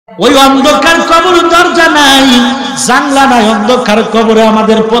ওই অন্ধকার কবর দরজা নাই, জানলা নাই, অন্ধকার কবরে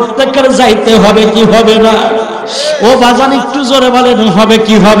আমাদের প্রত্যেকের যাইতে হবে কি হবে না? ও বাজান একটু জোরে বলেন, হবে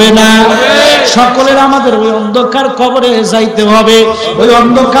কি হবে না? সকলের আমাদের ওই অন্ধকার কবরে যাইতে হবে। ওই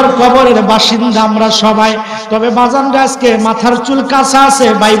অন্ধকার কবরের বাসিন্দা আমরা সবাই। তবে বাজানরা আজকে মাথার চুল কাঁচা আছে,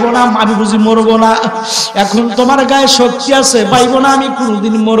 বাইব না আমি বুঝি মরবো না। এখন তোমার গায়ে শক্তি আছে, বাইব না আমি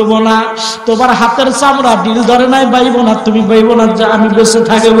কোনোদিন মরবো না। তোমার হাতের চামড়া ডিল ধরে নাই, বাইব না তুমি বাইব না যে আমি বেঁচে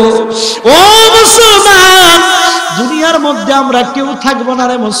থাকবো। ও মুসলমান, দুনিয়ার মধ্যে আমরা কেউ থাকবো না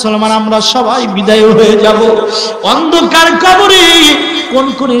রে মুসলমান, আমরা সবাই বিদায় হয়ে যাব। অন্ধকার কবরে কোন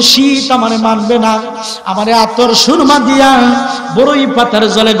কোন শীত আমারে মানবে না, আমারে আতর সুরমা দিয়া বড়ই পাতার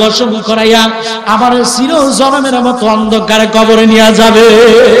জলে গোসল করাইয়া আমারে চির জনমের মতো অন্ধকার কবরে নিয়ে যাবে।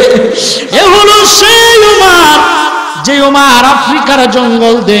 এ হলো সেই উমার, যে উমার আফ্রিকার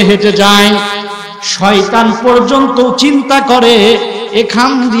জঙ্গল দিয়ে হেঁটে যায়। শয়তান পর্যন্ত চিন্তা করে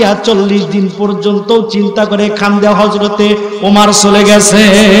এখান দিয়া 40 দিন পর্যন্ত চিন্তা করে এখান দিয়া হযরতে ওমর চলে গেছে।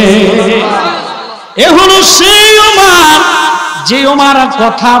 এ হলো সেই ওমর, যে ওমর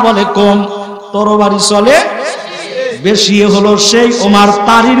কথা বলে কম, তরবারি চলে বেশি। হলো সেই ওমর,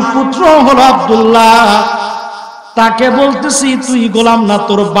 তারির পুত্র হলো আব্দুল্লাহ। তাকে বলতেছি তুই গোলাম না,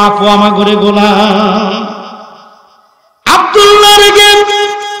 তোর বাপও আমার ঘরে গোলাম। আব্দুল্লাহ রেগে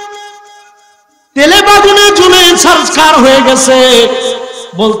তেলে বাগুনে ঝুলে ছারখার হয়ে গেছে।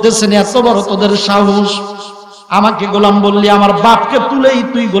 বলতেছেন এত বড় তোদের সাহস, আমাকে গোলাম বললি, আমার বাপকে তুলেই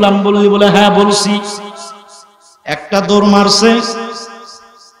তুই গোলাম বললি? বলে হ্যাঁ বলছি। একটা দৌড় মারছে,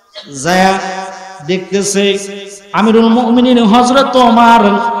 যায় দেখতেছে আমিরুল মুমিনিন হযরত ওমর,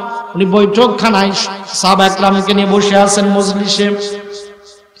 উনি বৈঠকখানায় সাহাবা একরামকে নিয়ে বসে আছেন মজলিসে।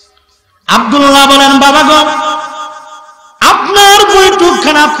 আব্দুল্লাহ বলেন, বাবা গো, আপনার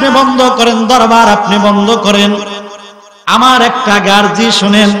বৈঠকখানা আপনি বন্ধ করেন, দরবার আপনি বন্ধ করেন। আমার একটা গার্জি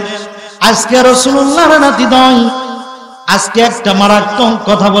শোনেন, আজকে রাসূলুল্লাহর নাতিদয় আজকে একটা মারাত্মক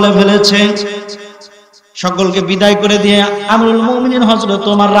কথা বলে ফেলেছে। সকলকে বিদায় করে দিয়ে আমিরুল মুমিনিন হযরত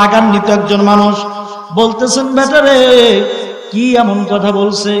ওমর রাগান্বিত একজন মানুষ বলতেছেন, বেটারে কি এমন কথা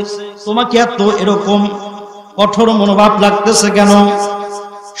বলছে? তোমাকে এত এরকম কঠোর মনোভাব লাগতেছে কেন?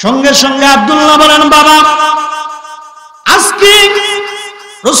 সঙ্গে সঙ্গে আব্দুল্লাহ বলেন, বাবা আজকে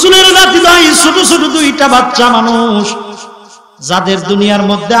রাসূলের নাতিদয় ছোট ছোট দুইটা বাচ্চা মানুষ, যাদের দুনিয়ার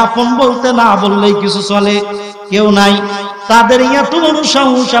মধ্যে আপন বলতে না বললেই কিছু চলে, কেউ নাই, তাদের এত বড়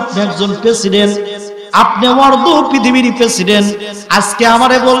সাহস। আপনি একজন প্রেসিডেন্ট, আপনি অর্ধ পৃথিবীর প্রেসিডেন্ট, আজকে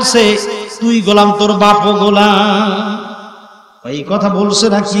আমারে বলছে তুই গোলাম, তোর বাপও গোলাম। এই কথা বলছে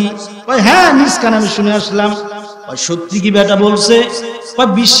নাকি? হ্যাঁ নিজ কানে আমি শুনে আসলাম। সত্যি কি বেটা বলছে?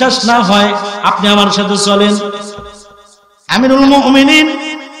 বিশ্বাস না হয় আপনি আমার সাথে চলেন। আমিরুল মুমিনিন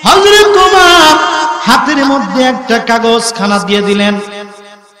হযরত ওমর হাতের মধ্যে একটা কাগজ খানা দিয়ে দিলেন,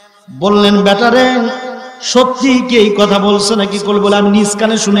 বললেন, বেটারে সত্যি কি এই কথা বলছে নাকি? বলে আমি নিজ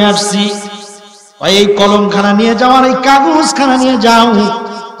কানে শুনে আসছি। এই কলমখানা নিয়ে যাও, আর এই কাগজখানা নিয়ে যাও,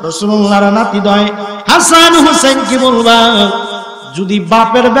 রাসূলুল্লাহর নাতিদয় হাসান হোসেন কি বলবা, যদি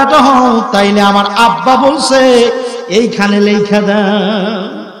বাপের বেটা হও তাইলে আমার আব্বা বলছে এইখানে লেখা দাও।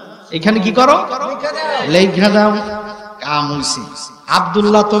 এখানে কি করো? লেখা দাও। কাম হইছে।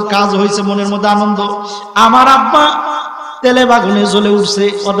 আব্দুল্লাহ তো কাজ হয়েছে, মনের মধ্যে আনন্দ। আমার আব্বা তেলে বাগুনে জ্বলে উঠছে,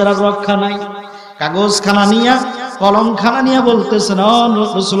 ওদের আর রক্ষা নাই। কাগজখানা নিয়ে কলমখানা নিয়ে বলতেছে,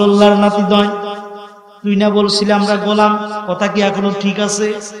 রাসূলুল্লাহর নাতিদয় তুই না বলছিলি আমরা গোলাম, কথা কি এখনো ঠিক আছে?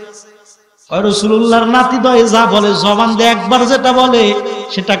 রাসূলুল্লাহর নাতিদয় যা বলে, জবান দিয়ে একবার যেটা বলে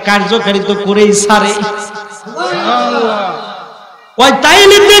সেটা কার্যকারিত করেই ছাড়ে। ওই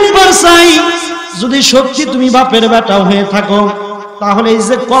তাইলে দেখবার চাই, যদি সত্যি তুমি বাপের বেটা হয়ে থাকো তাহলে এই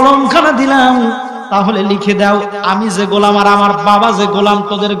যে কলমখানা দিলাম তাহলে লিখে দাও আমি যে গোলাম আর আমার বাবা যে গোলাম,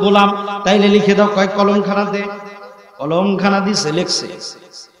 তোদের গোলাম, তাইলে লিখে দাও। কয় কলমখানা দে। কলমখানা দিছে, লিখছে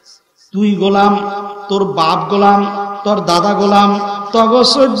তুই গোলাম, তোর বাপ গোলাম, তোর দাদা গোলাম, তগ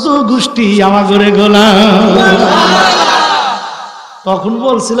 14 গোষ্ঠী আমার ঘরে গোলাম। তখন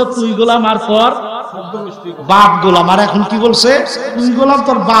বলছিল তুই গোলাম আর তোর বাপ গোলাম, আর এখন কি বলছে? তুই গোলাম,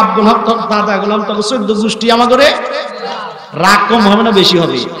 তোর বাপ গোলাম, তোর দাদা গোলাম, তগ 14 গোষ্ঠী আমার ঘরে। রাগ কম হবে না বেশি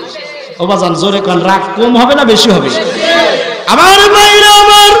হবে? ও বাজান জোরে কোন, রাগ কম হবে না বেশি হবে? আমার ভাইরা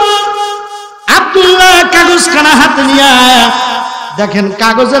আমার, আব্দুল্লাহ কাগজখানা হাতে নিয়ে দেখেন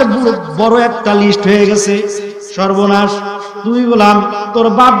কাগজের বড় একটা লিস্ট হয়ে গেছে। সর্বনাশ, তুই গোলাম, তোর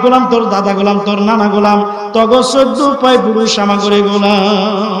বাপ গোলাম, তোর দাদা গোলাম, তোর নানা গোলাম, তগ 14 পায় পুরুষ আমার ঘরে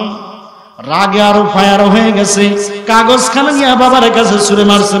গোলাম। রাগে আরো ফায়ার হয়ে গেছে, কাগজখানা নিয়ে বাবার কাছে ছুঁড়ে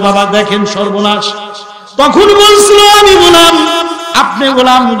মারছে। বাবা দেখেন সর্বনাশ। তখন বলছিল আমি গোলাম, আপনি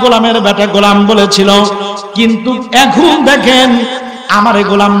গোলাম, গোলামের বেটা গোলাম বলেছিল, কিন্তু এখন দেখেন আমারে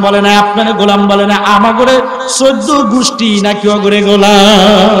গোলাম বলে না, আপনারে গোলাম বলে না, আমাগরে 14 গোষ্ঠী নাকি ওগরে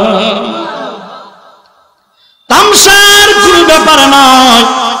গোলাম। তামসার কোন ব্যাপার নয়।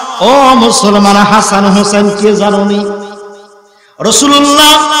 ও মুসলমান, হাসান হোসেন কে জানোনি?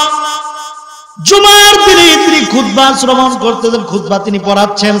 রাসূলুল্লাহ জুমার দিনে তিনি খুতবা শ্রবণ করতেছেন, খুতবা তিনি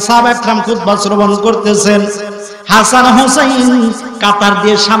পড়াচ্ছেন, সাহাবা کرام খুতবা শ্রবণ করতেছেন, হাসান হোসেন কাতার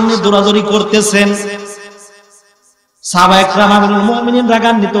দিয়ে সামনে দৌড়াদৌড়ি করতেছেন। সাহাবা کرام আমিরুল মুমিনিন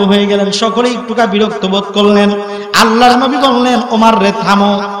রাগান্বিত হয়ে গেলেন, সকলেই একটুকা বিরক্ত বোধ করলেন। আল্লাহর নবী বললেন, ওমর রে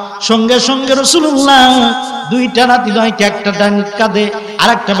থামো। সঙ্গে সঙ্গে রাসূলুল্লাহ দুইটা নাতি নয়টা, একটা ডান কাঁধে আর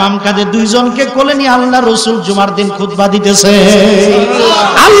একটা বাম কাঁধে, দুইজনকে কোলে নিয়ে আল্লাহ রাসূল জুমার দিন খুতবা দিতেছে।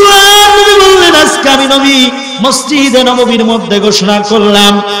 আল্লাহ নবী বললেন, আজকে আমি নবী মসজিদে নববীর মধ্যে ঘোষণা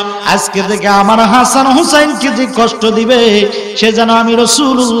করলাম, আজকে থেকে আমার হাসান হুসাইনকে যে কষ্ট দিবে সে যেন আমি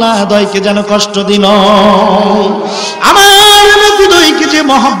রাসূলুল্লাহ দয়কে যেন কষ্ট দিল। আমার নবী দয়কে যে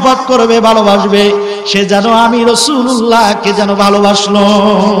মহব্বত করবে, ভালোবাসবে, সে যেন আমি রাসূলুল্লাহকে যেন ভালোবাসলো।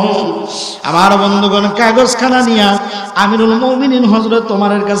 আমার বন্ধুগণ, কাগজখানা নিয়া আমিরুল মুমিনিন হযরত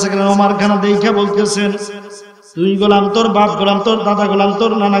ওমরের কাছে গেলেন। ওমর খানা দেখে বলতেছেন, তুই গোলাম, তোর বাপ গোলাম, তোর দাদা গোলাম,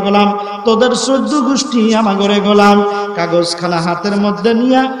 তোর নানা গোলাম, তোদের 14 গোষ্ঠী আমার ঘরে গোলাম। কাগজখানা হাতের মধ্যে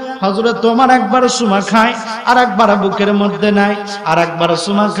নিয়া হযরত ওমর একবার সুমা খায়, আর একবার বুকের মধ্যে নেয়, আর একবার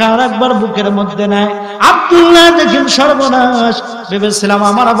সুমা খায়, আর একবার বুকের মধ্যে নেয়। আব্দুল্লাহ দেখেন সর্বনাশ, ভেবেছিলাম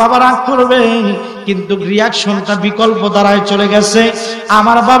আমার বাবা রাগ করবে, কিন্তু রিয়াকশনটা বিকল্প দ্বারায় চলে গেছে।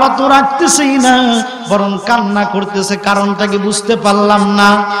 আমার বাবা তো রাখতেছেই না, বরং কান্না করতেছে, কারণটা কি বুঝতে পারলাম না।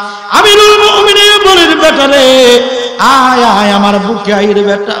 আমিরুল মুমিনিন বলেন, বেটা রে, আয় আয় আমার বুকে আয় রে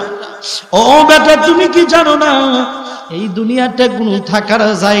বেটা। ও বেটা, তুমি কি জানো না এই দুনিয়াটা কোনো থাকার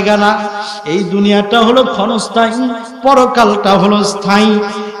জায়গা না, এই দুনিয়াটা হলো ক্ষণস্থায়ী, পরকালটা হলো স্থায়ী।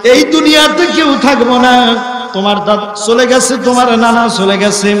 এই দুনিয়াতে কেউ থাকবো না। তোমার দাদা চলে গেছে, তোমার নানা চলে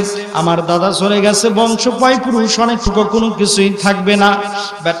গেছে, আমার দাদা চলে গেছে, বংশ পয় পুরুষ অনেকটুকু কোনো কিছুই থাকবে না।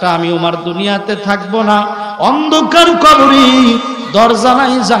 বেটা, আমি আমার দুনিয়াতে থাকবো না, অন্ধকার কবরে, দরজা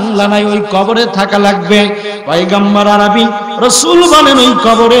নাই জানলা নাই, ওই কবরে থাকা লাগবে। পয়গম্বর আরবি রাসূল বলেন, ওই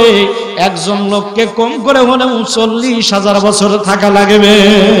কবরে একজন লোককে কম করে হলেও 40,000 বছর থাকা লাগবে।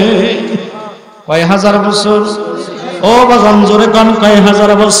 কয় হাজার বছর? ও বাজান জোরে কোন, কয়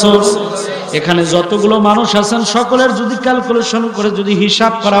হাজার বছর? এখানে যতগুলো মানুষ আছেন সকলের যদি ক্যালকুলেশন করে যদি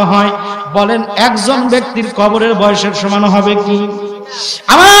হিসাব করা হয়, বলেন একজন ব্যক্তির কবরের বয়সের সমান হবে কি?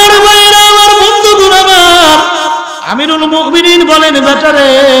 আমার ভাইরা, আমার বন্ধুগণ, আমার আমিরুল মুমিনিন বলেন, বেটা রে,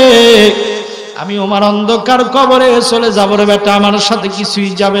 আমি ওমর অন্ধকার কবরে চলে যাব রে বেটা, আমার সাথে কিছুই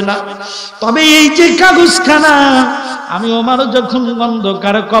যাবে না। তবে এই যে কাগজখানা, আমি ওমর যখন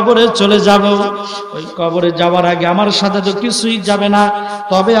অন্ধকার কবরে চলে যাব, ওই কবরে যাওয়ার আগে আমার সাথে তো কিছুই যাবে না,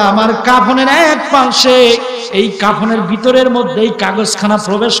 তবে আমার কাফনের এক পাশে, এই কাফনের ভিতরের মধ্যে এই কাগজখানা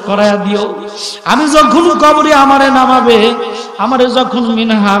প্রবেশ করায়া দিও। আমি যখন কবরে আমারে নামাবে, আমারে যখন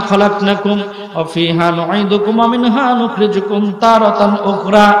মিনহা খলাকনাকুম ওয়া ফিহা নুঈদুকুম ওয়া মিনহা নুখরিজুকুম তারাতান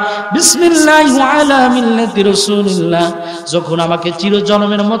উখরা বিসমিল্লাহি ওয়া আলা মিল্লাতি রাসূলিল্লাহ, যখন আমাকে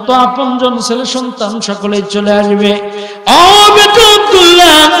চিরজন্মের মতো আপনজন ছেলে সন্তান সকলেই চলে আসবে, ও বেটা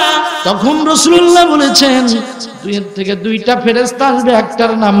আব্দুল্লাহ, তখন রাসূলুল্লাহ বলেছেন, দুইয়ের থেকে দুইটা ফেরেশতা আসবে,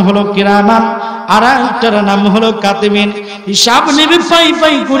 একটার নাম হলো কিরামান আর একটার নাম হলো কাতিবিন। হিসাব নেবে পাই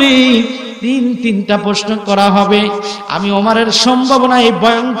পাই করে, তিনটা প্রশ্ন করা হবে। আমি ওমরের সম্ভাবনা এই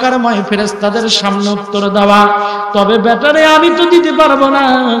ভয়ঙ্করময় ফেরেশতাদের সামনে উত্তর দেওয়া, তবে বেটারে আমি তো দিতে পারবো না।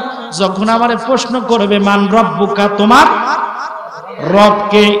 যখন আমারে প্রশ্ন করবে, মান রব্বুকা, তোমার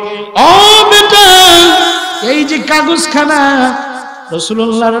রবকে? ও বেটা, এই যে কাগজখানা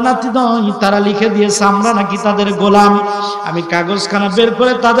রাসূলুল্লাহর নাতিদয় তারা লিখে দিয়েছে আমরা নাকি তাদের গোলাম। আমি কাগজখানা বের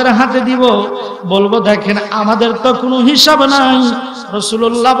করে তাদের হাতে দিব, বলবো দেখেন আমাদের তো কোনো হিসাব নাই।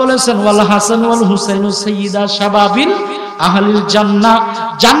 রাসূলুল্লাহ বলেছেন, ওয়াল হাসান ওয়াল হুসাইন সাইয়্যিদা শাবাবিল আহলিল জান্নাহ,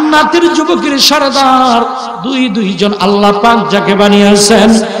 জান্নাতের যুবকের সরদার দুইজন আল্লাহ পাক যাকে বানিয়েছেন,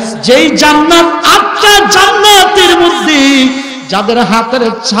 যেই জান্নাত 8টা জান্নাতের মধ্যে যাদের হাতের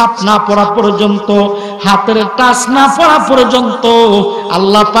ছাপ না পড়া পর্যন্ত, হাতের টাচ না পড়া পর্যন্ত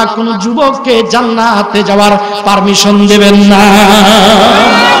আল্লাহ পাক কোন যুবককে জান্নাতে যাওয়ার পারমিশন দেবেন না।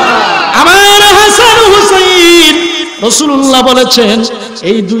 আমার হাসান হুসাইন, রাসূলুল্লাহ বলেছেন,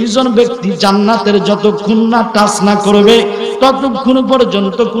 এই দুইজন ব্যক্তি জান্নাতের যতক্ষণ না টাচ না করবে ততক্ষণ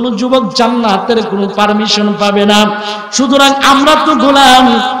পর্যন্ত কোন যুবক জান্নাতের কোনো পারমিশন পাবে না। সুতরাং আমরা তো গোলাম,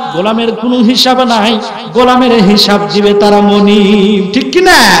 গোলামের কোনো হিসাব নাই, গোলামের হিসাব দিবে তারা মনিব, ঠিক কি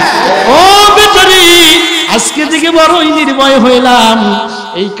না? ও বেচারি, আজকে থেকে বড়ই নির্ভয় হইলাম,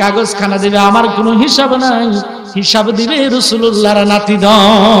 এই কাগজখানা দিবে, আমার কোনো হিসাব নাই, হিসাব দিবে রাসূলুল্লাহর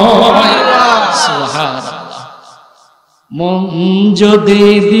নাতিদয়। সুবহানাল্লাহ। মন যদি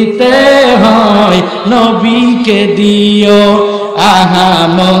দিতে হয় নবীকে দিও, আহা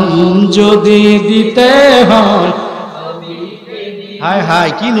মন যদি দিতে হয়। হায়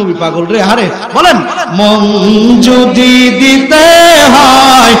হায় কি নবী পাগল রে, হারে বলেন মন যদি দিতে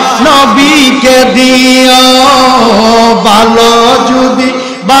হয় নবীকে দিও, ভালো যদি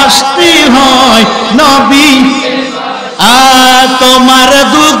বাসতে হয় নবী। তোমার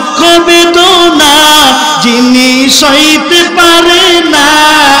দুঃখ বেদনা যিনি সইতে পারে না,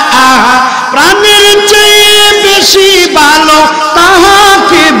 প্রাণের চেয়ে বেশি ভালো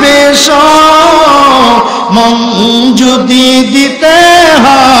তাহাকে বেশ। মন যদি দিতে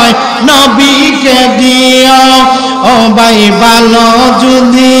হয় নবীকে দিও, ও ভাই ভালো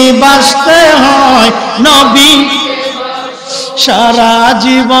যদি বাসতে হয় নবী। সারা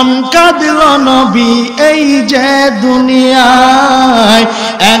জীবন কাঁদল নবী এই যে দুনিয়ায়,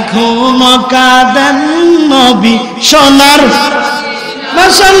 এখনো কাঁদেন নবী সোনার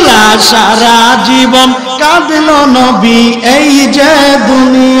মাশাআল্লাহ। সারা জীবন কাঁদল নবী এই যে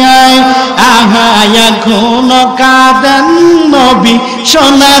দুনিয়ায়, আহা এখনো কাঁদেন নবী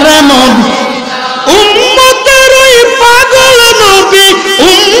সোনার নবী। উম্মতের ওই পাগল নবী,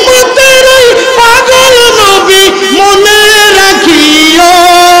 উম্মতের ওই পাগল নবী মনে রাখিও,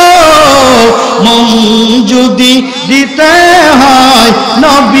 মন যদি দিতে হয়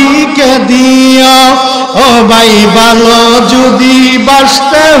নবীকে দিও, ও ভাই ভালো যদি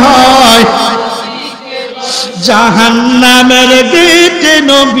বাসতে হয়। জাহান্নামের গেটে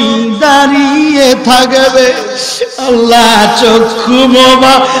নবী দাঁড়িয়ে থাকবে, আল্লাহ চক্ষু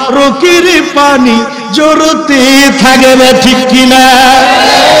মোবারকের পানি জড়তে থাকবে, ঠিক কিনা?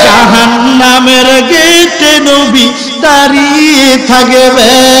 জাহান্নামের গেটে নবী দাঁড়িয়ে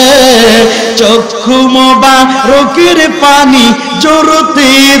থাকবে, চক্ষু মোবারকের পানি জড়তে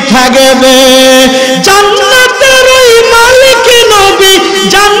থাকবে। জান্নাতের ওই মালিক নবী,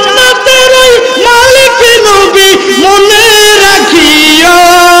 জান্নাতের ওই মালিক নবী মনে রাখিও,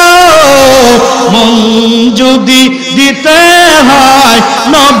 মন যদি দিতে হয়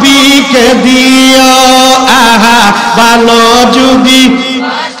নবীকে দিও, আহা ভালো যদি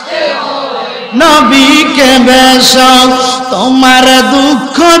নবীকে বেশ। তোমার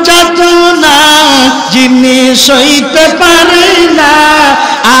দুঃখ যাতনা যিনি সইতে পারে না,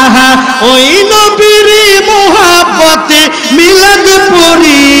 আহা ওই নবীর মুহাব্বতে মিলাদ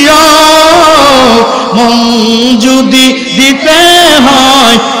পড়িও, মন যদি দিতে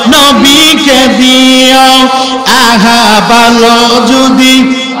হয় নবীকে দিও, আহা ভালো যদি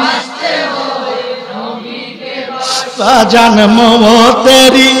জন্ম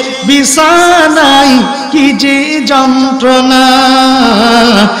তেরি বিছানায় কি যে যন্ত্রণা,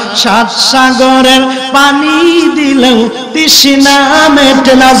 সাত সাগরের পানি দিলেও তৃষ্ণা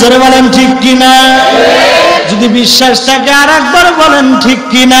মেটে না। জোরে বলেন ঠিক কিনা? যদি বিশ্বাস থাকে আর একবার বলেন ঠিক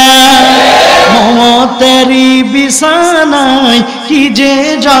কিনা? মমতেরি বিছানায় কি যে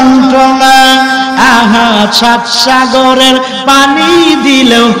যন্ত্রণা, আহা সাত সাগরের পানি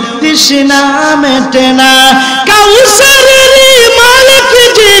দিলেও তৃষ্ণা মেটে না। কাউসারের মালিক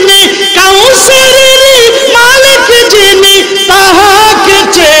যিনি, কাউসারের মালিক যিনি তাহাকে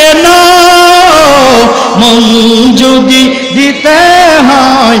চেনো, মন যদি দিতে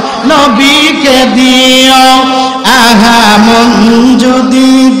হয় নবীকে দিও, আহা মন যদি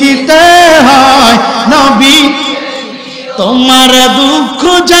দিতে হয় নবী। তোমার দুঃখ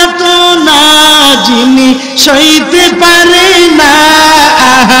যাতনা যিনি সইতে পারে না,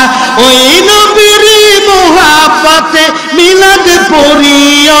 আহা ওই নবীর মুহাব্বতে মিলাদ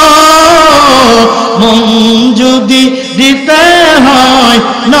পড়িও, মন যদি দিতে হয়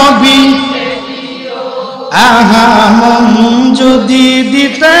নবী, আহা মন যদি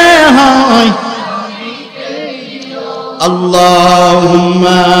দিতে হয়।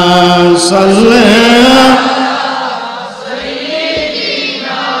 আল্লাহুম্মা সাল্লি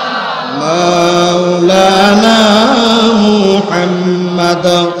মাওলানা মুহাম্মদ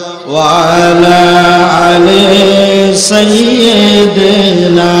ওয়া আলা আলি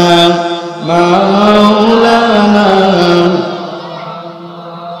সাইয়্যিদিনা মাওলানা।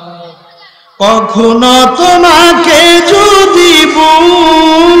 কখনো তোমাকে যদি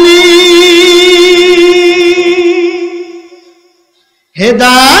বলি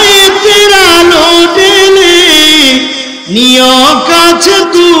হেদায়েতের আলো ঢেলে নিও কাছে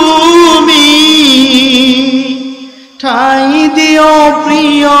তুমি, ঠাই দিও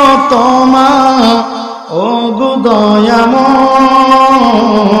প্রিয়তমা ও গো দয়াময়।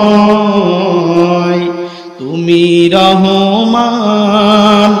 তুমি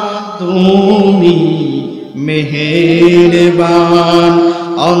রহমান, তুমি মেহেরবান,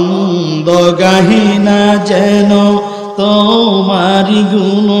 অন্ধ গাহিনা যেন তো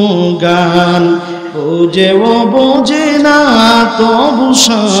গুণগান, বোঝেও বোঝে না তবু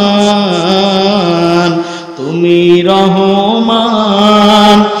শান, তুমি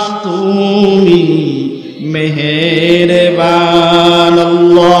রহমান তুমি মেহেরবান।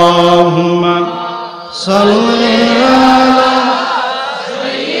 আল্লাহুম্মা সাল্লি আলা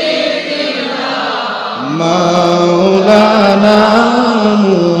সাইয়্যিদিনা মাওলানা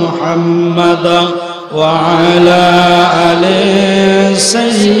মুহাম্মাদ ওয়া আলা আলি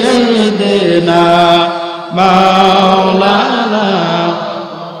সাইয়্যিদিনা মাওলানা।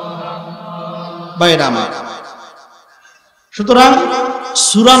 বাইরামা, সুতরাং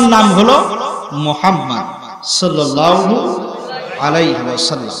সূরার নাম হলো মুহাম্মদ সাল্লাল্লাহু আলাইহি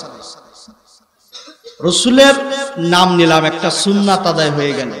ওয়াসাল্লাম। রাসূলের নাম নিলাম, একটা সুন্নাত আদায়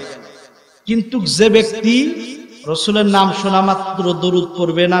হয়ে গেল। কিন্তু যে ব্যক্তি রাসূলের নাম শোনা মাত্র দরুদ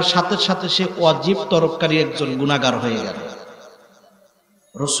পড়বে না, সাথে সাথে সে ওয়াজিব তরককারী একজন গুনাহগার হয়ে গেল।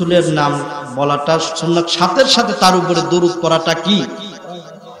 রাসূলের নাম বলাটা সুন্নাত, সাথে সাথে তার উপরে দরুদ পড়াটা কি?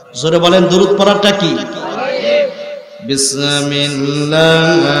 জোরে বলেন, দরুদ পড়াটা কি?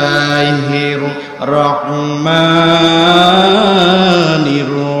 বিসমিল্লাহির রহমানির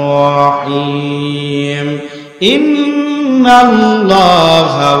রহিম।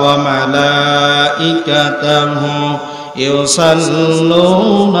 ইন্নাল্লাহা ওয়া মালাইকাতাহু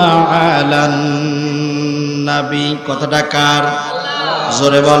ইউসাল্লুনা আলান নবী। কথাটা কার?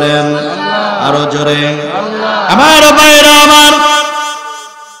 জোরে বলেন, আরো জোরে। আমার ভাইরা আমার,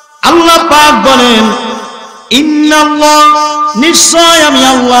 আল্লাহ পাক বলেন ইন্নাল্লাহ, নিশ্চয় আমি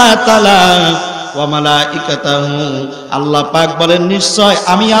আল্লাহ তাআলা, ওয়া মালাইকাতাহু, আল্লাহ পাক বলেন নিশ্চয়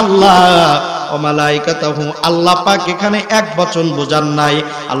আমি আল্লাহ, ওয়া মালাইকাতাহু, আল্লাহ পাক এখানে এক বচন বোঝান নাই,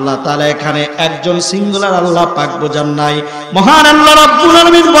 আল্লাহ তাআলা এখানে একজন সিঙ্গুলার আল্লাহ পাক বোঝান নাই। মহান আল্লাহ রাব্বুল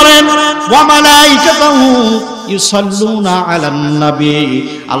আলামিন বলেন ওয়া মালাইকাতাহু ইউসাল্লুনা আলান নবী,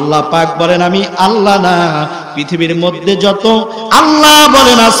 আল্লাহ পাক বলেন আমি আল্লাহ না, পৃথিবীর মধ্যে যত, আল্লাহ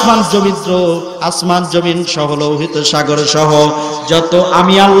বলেন আসমান জমিন সহ লোহিত সাগর সহ যত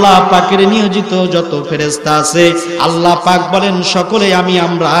আমি আল্লাহ পাকের নিয়োজিত যত ফেরেশতা আছে, আল্লাহ পাক বলেন সকলে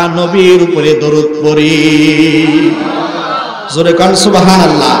আমরা নবীর উপরে দরুদ পড়ি। জোরে কান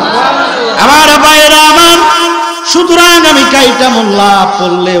সুবহানাল্লাহ। আমার ভাইরা আমার, সুতরাং আমি কাইটা মোল্লা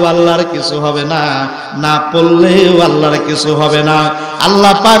পড়লেও আল্লাহর কিছু হবে না, না পড়লেও আল্লাহর কিছু হবে না।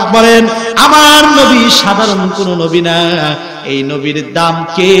 আল্লাহ পাক বলেন আমার নবী সাধারণ কোন নবী না, এই নবীর দাম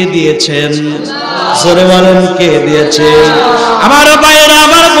কে দিয়েছেন? জোরে বলেন, কে দিয়েছেন? আমার ভাইয়েরা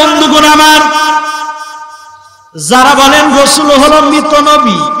আমার, বন্ধুগণ আমার, যারা বলেন রাসূল হলো মৃত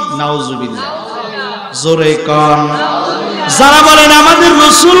নবী, নাউজুবিল্লাহ, জোরে কোন। যারা বলেন আমাদের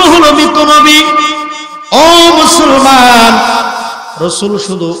রাসূল হলো মৃত নবী, ও মুসলমান, রাসূল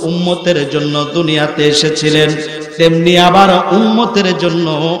শুধু উম্মতের জন্য দুনিয়াতে এসেছিলেন, তেমনি আবার উম্মতের জন্য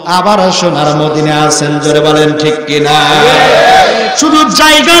আবার সোনার মদিনা আছেন। জোরে বলেন ঠিক কিনা? শুধু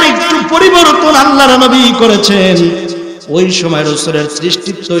জায়গার একটু পরিবর্তন আল্লাহর নবী করেছেন। ওই সময় রাসূলের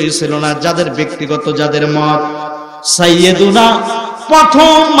সৃষ্টিত্বই ছিল না, যাদের ব্যক্তিগত, যাদের মত, সাইয়্যিদুনা,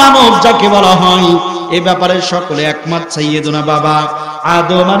 প্রথম মানব যাকে বলা হয়, এ ব্যাপারে সকলে একমত। সাইয়্যিদুনা বাবা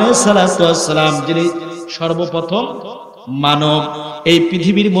আদম আলাইহিস সালাতু ওয়াস সালাম, যিনি সর্বপ্রথম মানব। এই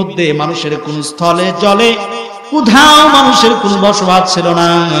পৃথিবীর মধ্যে মানুষের কোন স্থলে জলে কোথাও মানুষের কোন বসবাস ছিল না।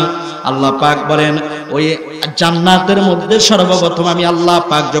 আল্লাহ পাক বলেন ওই জান্নাতের মধ্যে সর্বপ্রথম আমি আল্লাহ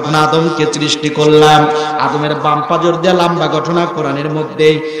পাক যখন আদমকে সৃষ্টি করলাম, আদমের বাম পাজর দিয়ে লম্বা ঘটনা কোরআনের মধ্যে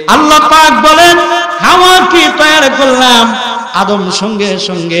আল্লাহ পাক বলেন হাওয়াকে তৈরি করলাম। আদম সঙ্গে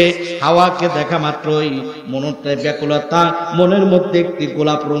সঙ্গে হাওয়াকে দেখা মাত্রই মনের ব্যাকুলতা, মনের মধ্যে একটি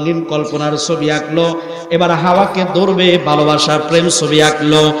গোলাপ রঙিন কল্পনার ছবি আঁকলো। এবার হাওয়াকে ধরবে ভালোবাসা, প্রেম ছবি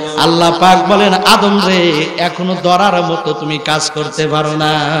আঁকলো। আল্লাহ পাক বলেন আদম রে, এখনো ধরার মতো তুমি কাজ করতে পারো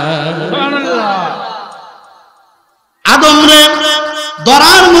না। আদম রে,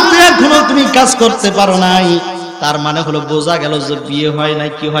 ধরার মতো এখনো তুমি কাজ করতে পারো নাই। তার মানে হলো বোঝা গেল যে বিয়ে হয় নাই।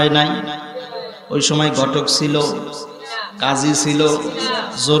 কি হয় নাই? ওই সময় ঘটক ছিল, কাজী ছিল।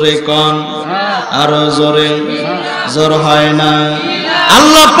 জোরে কন, আরো জোরে। জোর হয় না।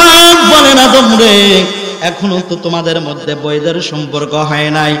 আল্লাহ পাক বলেন আদম রে, এখনো তো তোমাদের মধ্যে বৈধের সম্পর্ক হয়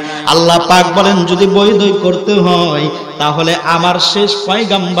নাই। আল্লাহ পাক বলেন যদি বৈধ করতে হয় তাহলে আমার শেষ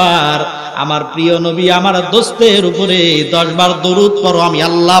পয়গম্বর, আমার প্রিয় নবী, আমার দোস্তের উপরে 10 বার দরুদ পড়ো, আমি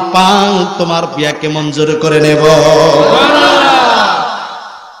আল্লাহ পাক তোমার বিয়াকে মঞ্জুর করে নেব।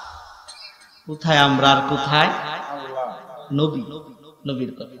 কোথায় আমরা আর কোথায় নবী,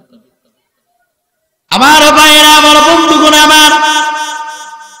 নবীর কথা। আমার ভাইয়েরা, আমার বন্ধুগণ আমার,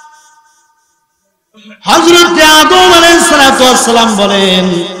 হযরত আদম আলাইহিস সালাতু ওয়াস সালাম বলেন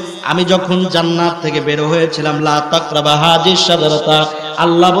আমি যখন জান্নাত থেকে বের হয়েছিলাম, লা তাকরাবা হাযিস শাজারাতা,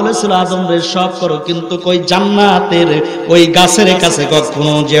 আল্লাহ বলেছিল আদম রে সব করো, কিন্তু কই জান্নাতের ওই গাছের কাছে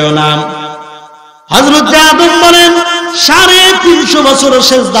কখনো যেও না। হযরত আদম বলেন 350 বছর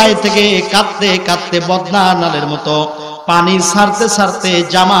সেজদায় থেকে কাঁদতে কাঁদতে বদনা নালের মতো পানি ছাড়তে ছাড়তে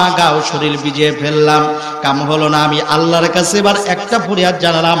জামা গাও শরীর ভিজিয়ে ফেললাম, কাম হলো না। আমি আল্লাহর কাছে এবার একটা ফরিয়াদ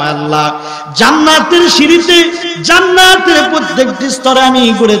জানালাম, আল্লাহ জান্নাতের সিঁড়িতে, জান্নাতের প্রত্যেকটি স্তরে আমি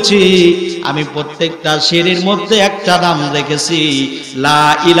ঘুরেছি, আমি প্রত্যেকটা সিঁড়ির মধ্যে একটা নাম রেখেছি, লা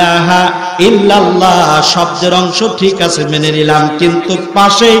ইলাহা ইল্লাল্লাহ, শব্দের অংশ ঠিক আছে মেনে নিলাম, কিন্তু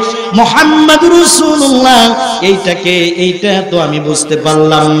পাশে মুহাম্মাদুর রাসূলুল্লাহ এইটা তো আমি বুঝতে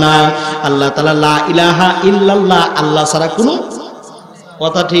পারলাম না। আল্লাহ তাআলা লা ইলাহা ইল্লাল্লাহ, আল্লাহ ছাড়া কোনো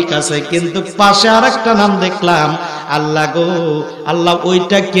কথা ঠিক আছে, কিন্তু পাশে আরেকটা নাম দেখলাম, আল্লাহ গো আল্লাহ,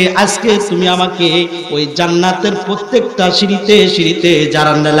 ওইটাকে আজকে তুমি আমাকে ওই জান্নাতের প্রত্যেকটা সিঁড়িতে সিঁড়িতে যার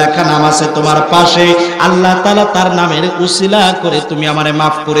লেখা নাম আছে তোমার পাশে, আল্লাহ তাআলা তার নামের উসিলা করে তুমি আমারে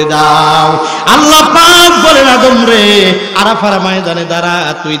মাফ করে দাও। আল্লাহ পাক বলেন আদম রে আরাফার ময়দানে দাঁড়া,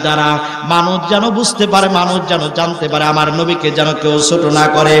 তুই দাঁড়া, মানুষ যেন বুঝতে পারে, মানুষ যেন জানতে পারে, আমার নবীকে যেন কেউ ছোট না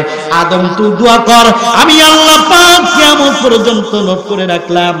করে। আদম তুই দোয়া কর, আমি আল্লাহ পাক কিয়ামত পর্যন্ত নোট করে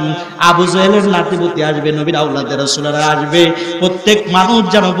রাখলাম, আবু জাহেলের নাতিপুতি আসবে, নবীর আওলাদের রাসূলরা আসবে, প্রত্যেক মানুষ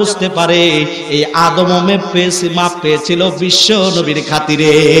যেন বুঝতে পারে এই আদম মাপ পেয়েছিল বিশ্ব নবীর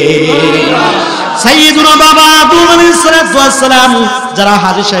খাতিরে। সাইয়্যিদুনা বাবা আদম আলাইহিস সালাতু ওয়াস সালাম, যারা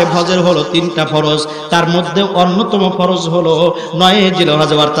হাজী সাহেব হজের হলো 3টা ফরজ, তার মধ্যে অন্যতম ফরজ হলো 9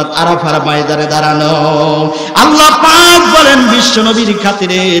 জিলহজ অর্থাৎ আরাফার ময়দানে দাঁড়ানো। আল্লাহ পাক বলেন বিশ্ব নবীর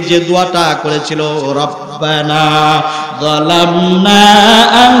খাতিরে যে দোয়াটা করেছিল, রব্বানা যালামনা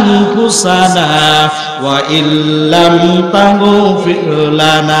আনফুসানা ওয়া ইল্লাম তাগফির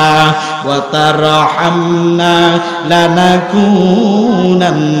লানা ওয়া তারহামনা লানাকুনান্না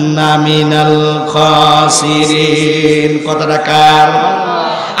মিনাল খাসিরিন। কথাটা কার?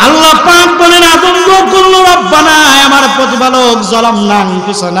 আল্লাহ পাক বলেন আদম দোয়া করল, রব্বানা, আমার প্রতিপালক, যালামনা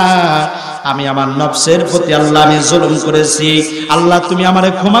আনফুসানা, আমি আমার নফসের প্রতি আল্লাহ আমি জুলুম করেছি, আল্লাহ তুমি আমারে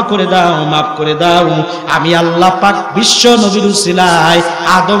ক্ষমা করে দাও, মাফ করে দাও। আমি আল্লাহ পাক বিশ্ব নবীর উসিলায়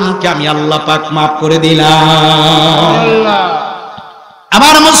আদমকে আমি আল্লাহ পাক মাফ করে দিলাম।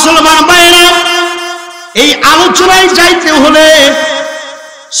 আমার মুসলমান ভাইরা, এই আলোচনায় যাইতে হলে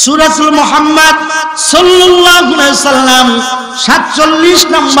সূরাতুল মুহাম্মদ সাল্লাল্লাহু আলাইহি সাল্লাম 47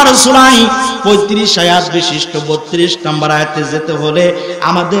 নম্বর সূরায় 35 আয়াত বিশিষ্ট 32 নম্বর আয়াতে যেতে হলে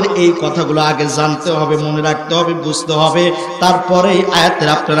আমাদের এই কথাগুলো আগে জানতে হবে, মনে রাখতে হবে, বুঝতে হবে, তারপরে এই আয়াতের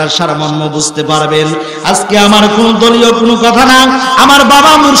আপনারা সারমর্ম বুঝতে পারবেন। আজকে আমার কোনো দলীয় কোনো কথা না, আমার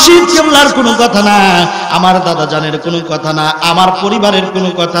বাবা মুর্শিদ কেবলার কোনো কথা না, আমার দাদা জানের কোনো কথা না, আমার পরিবারের কোনো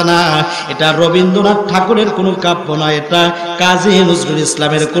কথা না, এটা রবীন্দ্রনাথ ঠাকুরের কোনো কাব্য নয়, এটা কাজী নজরুল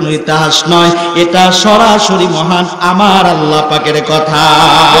ইসলামের কোনো ইতিহাস নয়, এটা সরাসরি মহান আমার আল্লাহ পাকের কথা।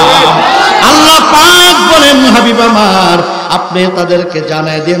 আল্লাহ পাক বলেন, হাবিব আমার, আপনি তাদেরকে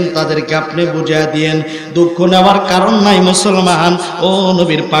জানায় দেন, তাদেরকে আপনি বুঝিয়ে দেন, দুঃখ নেওয়ার কারণ নাই মুসলমান। ও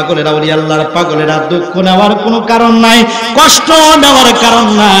নবীর পাগলেরা, ওলি আল্লাহর পাগলেরা, দুঃখ নেওয়ার কোনো কারণ নাই, কষ্ট নেওয়ার কারণ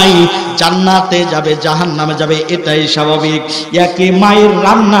নাই। জান্নাতে যাবে, জাহান্নামে যাবে, এটাই স্বাভাবিক। একই মায়ের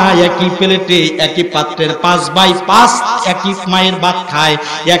রান্না, একই প্লেটে, একই পাত্রের 5 বাই 5 একই মায়ের ভাত খায়,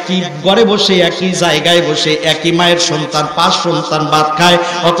 একই ঘরে বসে, একই জায়গায় বসে, একই মায়ের সন্তান 5 সন্তান ভাত খায়,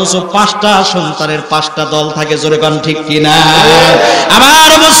 অথচ 5টা সন্তানের 5টা দল থাকে। জোরে গান ঠিক কিনা?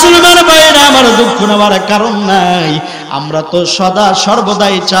 আমার মুসলমান ভাইরা, আমার দুঃখ নেওয়ার কারণ নাই। আমরা তো সদা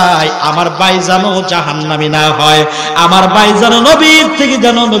সর্বদাই চাই আমার ভাই যেন জাহান্নামী না হয়, আমার ভাই যেন নবীর থেকে,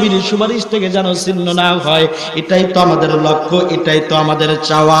 যেন নবীর সুপারিশ থেকে যেন ছিন্ন না হয়। এটাই তো আমাদের লক্ষ্য, এটাই তো আমাদের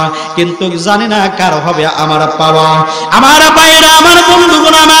চাওয়া, কিন্তু জানি না কার হবে আমার পাওয়া। আমার ভাইরা, আমার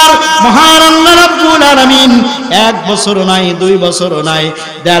বন্ধুগণ, আমার মহান আল্লাহ রাব্বুল আলামিন 1 বছর নাই, 2 বছর নাই,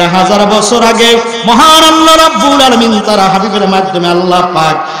 1500 বছর আগে মহান আল্লাহ রাব্বুল আলামিন তার হাবিবের মাধ্যমে আল্লাহ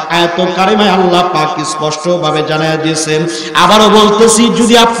পাক আয়াতুল কারিমায় আল্লাহ পাক স্পষ্ট ভাবে জানায় দিয়েছেন। আবারও বলতেছি,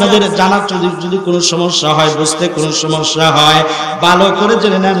 যদি আপনাদের জানার যদি কোনো সমস্যা হয়, বুঝতে কোনো সমস্যা হয়, ভালো করে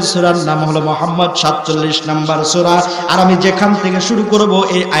জেনে নেন। সূরার নাম হলো মুহাম্মদ, 47 নম্বর সূরা, আর আমি যেখান থেকে শুরু করব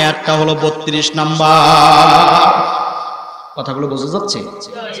এই আয়াতটা হলো 32 নম্বর। কথাগুলো বোঝা যাচ্ছে?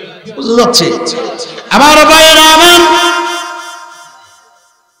 বোঝা যাচ্ছে? আমার ভাইরা, আমার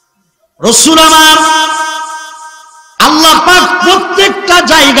রাসূল, আমার আল্লাহ পাক প্রত্যেকটা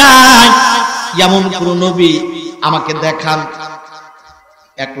জায়গায় এমন কোন নবী আমাকে দেখান,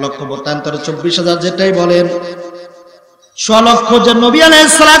 1,72,24,000 যেটাই বলেন, 100 লক্ষ যে নবী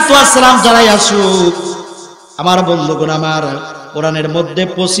আলাইহিস সালাতু ওয়াস সালাম যারাই আসুক, আমার বন্ধুগণ, আমার কোরআনের মধ্যে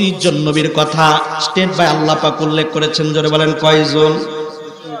 25 জন নবীর কথা স্টেট বাই আল্লাহ পাক উল্লেখ করেছেন। জোরে বলেন কয়জন?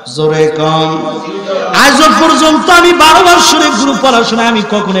 জোরে কম। আজ পর্যন্ত আমি 12 বছরের গ্রুপ পড়াশোনা আমি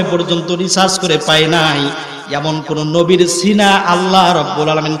কখনো পর্যন্ত রিসার্চ করে পাই নাই এমন কোন নবীর সিনা আল্লাহ রাব্বুল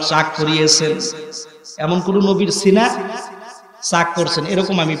আলামিন চাক করিয়েছেন, এমন কোন নবীর সিনা চাক করছেন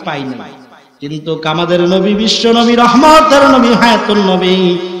এরকম আমি পাই নাই। কিন্তু আমাদের নবী, বিশ্ব নবী, রহমতের নবী, হায়াতুল নবী,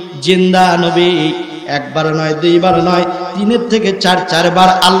 জিন্দা নবী, একবার নয়, দুইবার নয়, 3 থেকে 4 বার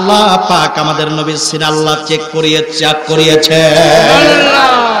আল্লাহ পাক আমাদের নবীর সিনা আল্লাহ চেক করিয়েছে।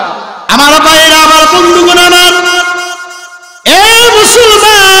 আমার ভাইরা, আমার বন্ধুগণ, আমার এই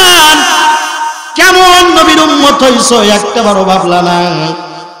মুসলমান কেমন নবীর উম্মত হইছো একটাবারও ভাবলা না?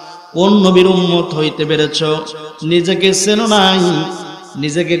 কোন নবীর উম্মত হইতে পেরেছো? নিজেকে চেনো নাই,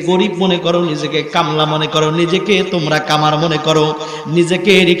 নিজেকে গরিব মনে করো, নিজেকে কামলা মনে করো, নিজেকে তোমরা কামার মনে করো,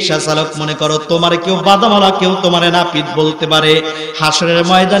 নিজেকে রিকশা চালক মনে করো, তোমার কেউ বাদামালা, কেউ তোমার নাপিত বলতে পারে। হাসরের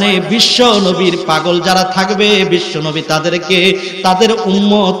ময়দানে বিশ্ব নবীর পাগল যারা থাকবে, বিশ্ব নবী তাদেরকে তাদের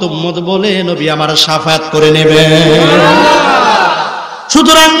উম্মত বলে নবী আমার শাফায়াত করে নেবে।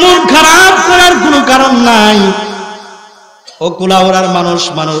 সুতরাং মন খারাপ করার কোনো কারণ নাই। ও কুলাউড়ার মানুষ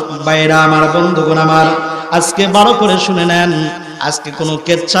বাইরা, আমার বন্ধুগণ আমার, আজকে ভালো করে শুনে নেন, আজকে কোনো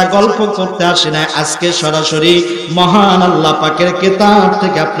কেচ্ছা গল্প করতে আসে না, আজকে সরাসরি মহান আল্লাহ পাকের কিতাব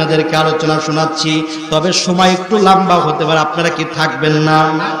থেকে আপনাদেরকে আলোচনা শোনাচ্ছি। তবে সময় একটু লম্বা হতে পারে, আপনারা কি থাকবেন না?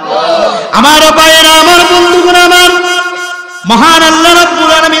 আমার ভাইয়েরা, আমার বন্ধুগণ আমার, মহান আল্লাহ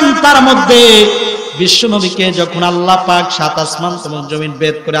রাব্বুল আলামিন তার মধ্যে বিশ্ব নবীকে যখন আল্লাহ পাক 7 আসমান এবং জমিন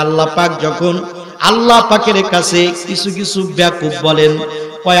ভেদ করে আল্লাহ পাক যখন আল্লাহ পাকের কাছে কিছু কিছু বেয়াকুব বলেন,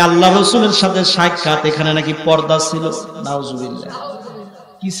 কয় আল্লাহ রাসূলের সাথে সাক্ষাৎ, এখানে নাকি পর্দা ছিল। নাউজুবিল্লাহ।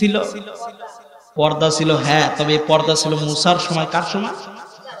 কি ছিল? পর্দা ছিল। হ্যাঁ, তবে পর্দা ছিল মুসার সময়। কার সময়?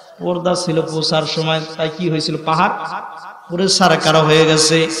 পর্দা ছিল মুসার সময়। তাই কি হয়েছিল? পাহাড় পুরো সারাকারা হয়ে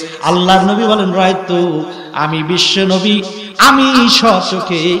গেছে। আল্লাহর নবী বলেন, রায়তু, আমি বিশ্ব নবী, আমি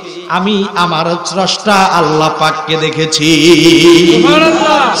স্বচক্ষে আমি আমার স্রষ্টা আল্লাহ পাককে দেখেছি।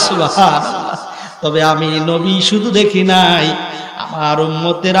 সুবহানাল্লাহ, সুবহানাল্লাহ। তবে আমি নবী শুধু দেখি নাই, আমার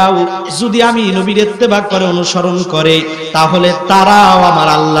উম্মতেরাও যদি আমি নবীর ইত্তেবা করে, অনুসরণ করে, তাহলে তারাও আমার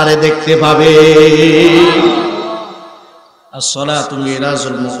আল্লাহরে দেখতে পাবে। as-salatu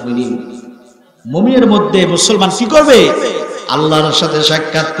mirazul mu'minin। মুমিনের মধ্যে মুসলমান কি করবে? আল্লাহর সাথে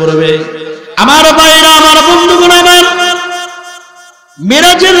সাক্ষাৎ করবে। আমার ভাইরা, আমার বন্ধুগণ আমার,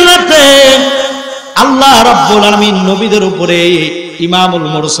 মিরাজের রাতে আল্লাহ রাব্বুল আলামিন নবীদের উপরে ইমামুল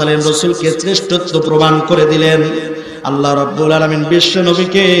মুরসালিন রাসূলকে শ্রেষ্ঠত্ব প্রমাণ করে দিলেন। আল্লাহ রাব্বুল আলামিন বিশ্ব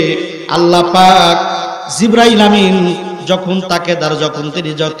নবীকে আল্লাহ পাক জিবরাইল আমিন যখন তাকে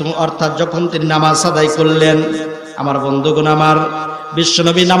যখন তিনি নামাজ আদায় করলেন, আমার বন্ধুগণ আমার,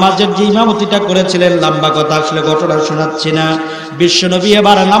 বিশ্বনবী নামাজের যে ইমামতিটা করেছিলেন, লম্বা কথা আসলে ঘটনা শোনাচ্ছি না। বিশ্বনবী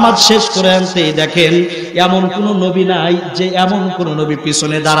এবার নামাজ শেষ করে আনতেই দেখেন এমন কোন নবী নাই যে এমন কোন নবী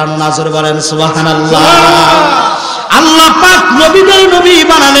পিছনে দাঁড়ানো। নাজর বলেন সুবহানাল্লাহ। আল্লাহ পাক নবীদের নবী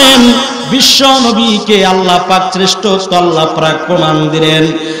বানালেন, বিশ্ব নবীকে আল্লাহ পাক শ্রেষ্ঠ আল্লাহ পাক প্রমাণ দিলেন।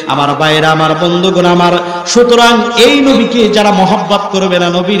 আমার ভাইরা, আমার বন্ধুগণ আমার, সুতরাং এই নবীকে যারা মহব্বত করবে না,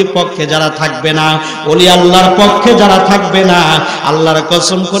 নবীর পক্ষে যারা থাকবে না, ওলি আল্লাহর পক্ষে যারা থাকবে না, আল্লাহর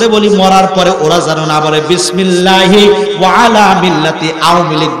কসম করে বলি, মরার পরে ওরা যেন না বলে বিসমিল্লাহি ওয়া আলা মিল্লাতি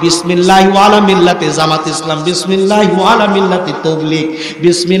আওয়ামী লীগ, বিসমিল্লাহি ওয়া আলা মিল্লাতি জামাত ইসলাম, বিসমিল্লাহি ওয়া আলা মিল্লাতি তাবলীগ,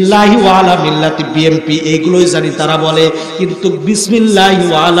 বিসমিল্লাহি ওয়া আলা মিল্লাতি বিএনপি, এইগুলোই জানি তারা বলে, কিন্তু বিসমিল্লাহি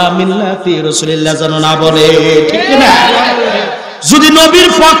ওয়া আলা মিল্লাতি রাসূলুল্লাহ যেন না বলে। ঠিক না? যদি নবীর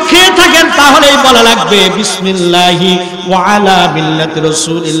পক্ষে থাকেন তাহলেই বলা লাগবে বিসমিল্লাহি ওয়া আলা মিল্লাতি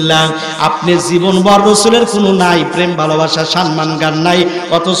রাসূলিল্লাহ। আপনি জীবনভর রাসূলের কোনো নাই প্রেম ভালোবাসা সম্মান গান নাই,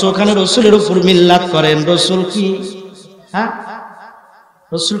 অথচ ওখানে রাসূলের উপর মিল্লাত করেন। রাসূল কি, হ্যাঁ,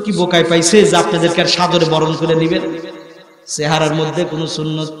 রাসূল কি বোকায় পাইছে যে আপনাদেরকে আর সাদরে বরণ করে নেবেন? চেহারার মধ্যে কোনো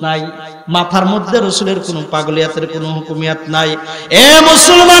সুন্নত নাই, মাথার মধ্যে রাসূলের কোনো পাগলিয়াতের কোনো হুকুমিয়াত নাই। এ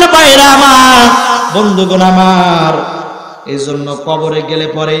মুসলমান ভাইরা আমার, বন্ধুগণ আমার, এই জন্য কবরে গেলে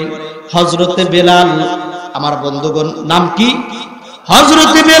পরে হযরতে বেলাল, আমার বন্ধুগণ, নাম কি?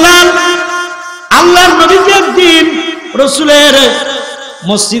 হযরতে বেলাল। আল্লাহর নবীকে একদিন রাসূলের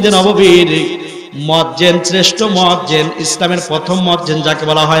মসজিদে নববীর মুয়াজ্জিন, শ্রেষ্ঠ মুয়াজ্জিন, ইসলামের প্রথম মুয়াজ্জিন যাকে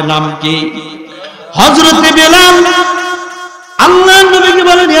বলা হয়, নাম কি? হযরতে বেলাল। আল্লাহর নবীকে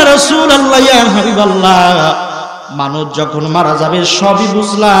বলেন, ইয়া রাসূলুল্লাহ, ইয়া হাবিবাল্লাহ, মানুষ যখন মারা যাবে সবই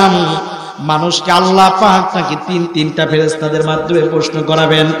বুঝলাম, মানুষকে আল্লাহ পাক নাকি তিনটা ফেরেশতাদের মাধ্যমে প্রশ্ন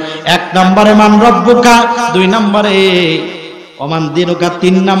করাবেন। 1 নম্বরে মান রব্বুকা, 2 নম্বরে ওমান দিনুকা,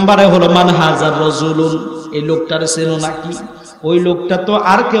 3 নম্বরে হলো মান হাজার রাজুলুন, এই লোকটার চেনো নাকি? ওই লোকটা তো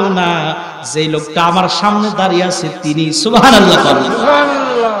আর কেউ না, যেই লোকটা আমার সামনে দাঁড়িয়ে আছে তিনি। সুবহানাল্লাহ।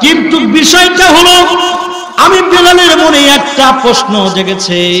 কিন্তু বিষয়টা হলো আমি বেলালের মনে একটা প্রশ্ন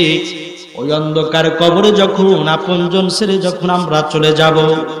জেগেছে, ওই অন্ধকার কবরে যখন আপনজন ছেড়ে যখন আমরা চলে যাব,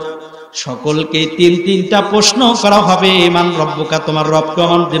 সকলকে তিনটা প্রশ্ন করা হবে। মান রব্বুকা, তোমার রবকে,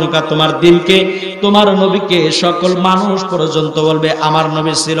 আমার দিনুকা, তোমার দিনকে, তোমার নবীকে। সকল মানুষ পর্যন্ত বলবে আমার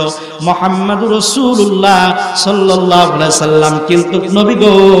নবী ছিল মুহাম্মাদুর রাসূলুল্লাহ সাল্লাল্লাহু আলাইহি সাল্লাম। কিন্তু নবী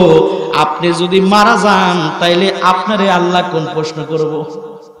গো, আপনি যদি মারা যান তাইলে আপনারে আল্লাহ কোন প্রশ্ন করব?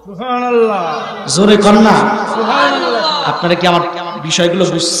 সুবহানাল্লাহ, জোরে কর না সুবহানাল্লাহ। আপনারা কি আমার বিষয়গুলো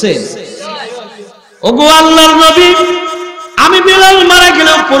বুঝছেন? ওগো আল্লাহর নবী, আমি বেলাল মারা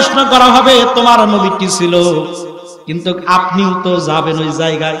গেলেও প্রশ্ন করা হবে তোমার নবী কি ছিল, কিন্তু আপনিও তো যাবেন ওই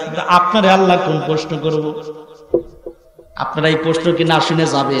জায়গায়, কিন্তু আপনারে আল্লাহ কোন প্রশ্ন করব? আপনারা এই প্রশ্ন কি না শুনে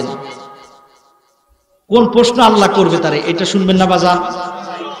যাবেন? কোন প্রশ্ন আল্লাহ করবে তারে, এটা শুনবেন না বাজান?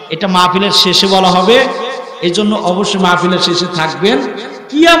 এটা মাহফিলের শেষে বলা হবে, এই জন্য অবশ্যই মাহফিলের শেষে থাকবেন।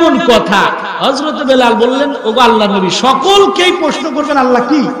 কি এমন কথা, হযরত বেলাল বললেন ওগো আল্লাহর নবী, সকলকেই প্রশ্ন করবেন আল্লাহ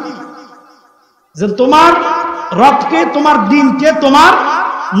কি, যে তোমার রবকে, তোমার দিনকে, তোমার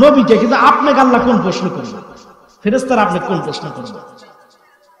নবীকে, কিন্তু আপনাকে আল্লাহ কোন প্রশ্ন করবে? ফেরেশতারা আপনি কোন প্রশ্ন করবে?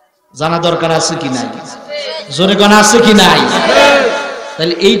 জানা দরকার আছে কি নাই? জোরে কোন আছে কি নাই?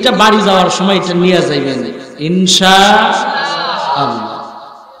 তাহলে এইটা বাড়ি যাওয়ার সময় এটা নিয়ে যাইবেন ইনশাআল্লাহ।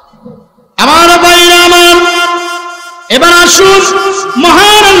 আমার ভাইরা আমার, এবার আসুন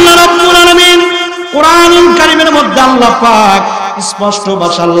মহান আল্লাহ রাব্বুল আলামিন কোরআনুল কারীমের মধ্যে আল্লাহ পাক স্পষ্ট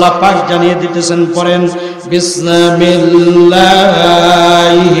ভাষা আল্লাহ পাক জানিয়ে দিতেছেন, পড়েন বিসমিল্লাহির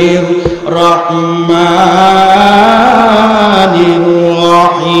রহমানির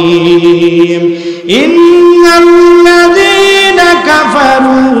রহিম। ইন্নাল্লাযীনা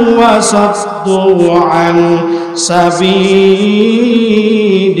কাফারু ওয়া সাদ্দু আন সাবিলিল্লাহি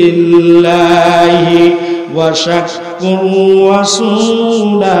ওয়া শাক্কুর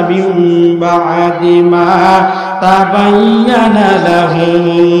রাসূলা মিন বা'দি মা তাবায়্যানা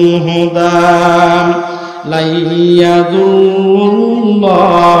লাহুমুল হুদা লা ইয়াদুরুল্লাহা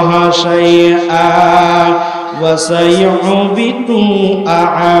শাইআ ওয়া সায়ুহবিতু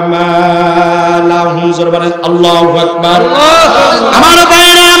আ'মালাহুম। জোরবারেন আল্লাহু আকবার। আমার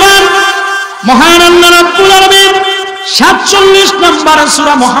ভাইরা আমার, মহান আল্লাহ রাব্বুল আলামিন 47 নম্বর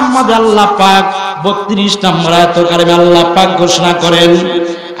সূরা মুহাম্মদ আল্লাহ পাক 32 নম্বর আয়াত কারিমে আল্লাহ পাক ঘোষণা করেন।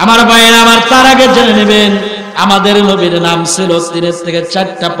 আমার ভাইরা আমার, তার আগে জেনে নেবেন আমাদের নবীর নাম ছিল 3 থেকে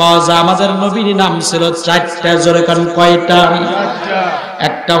 4টা পাওয়া যায়। আমাদের নবীর নাম ছিল 4টা। জোরে কোন কয়টা? 4টা।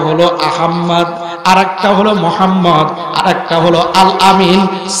 একটা হলো আহমদ, আরেকটা হলো মুহাম্মদ, আরেকটা হলো আল আমিন,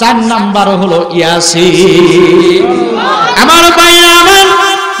 4 নাম্বার হলো ইয়াসিন। আমার ভাইরা আমার,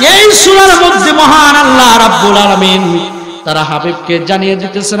 এই সূরার মধ্যে মহান আল্লাহ রাব্বুল আলামিন তারা হাবিবকে জানিয়ে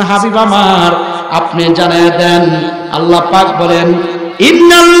দিতেছেন, হাবিব আমার আপনি জানিয়ে দেন। আল্লাহ পাক বলেন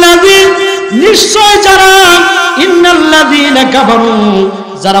নিশ্চয় যারা ইন্নাল্লাযীনা কাফারু,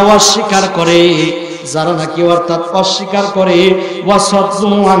 যারা অস্বীকার করে, যারা নাকি অর্থাৎ অস্বীকার করে,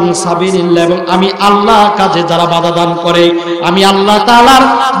 ওয়াসাদ্দু আন সাবিলিল্লাহ, এবং আমি আল্লাহ কাজে যারা বাধা দান করে, আমি আল্লাহ তাআলার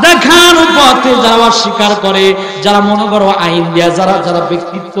দেখানো পথে যারা অস্বীকার করে, যারা মনে করো আইন দিয়া যারা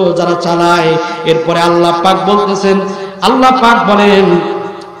ব্যক্তিত্ব যারা চালায়। এরপরে আল্লাহ পাক বলতেছেন, আল্লাহ পাক বলেন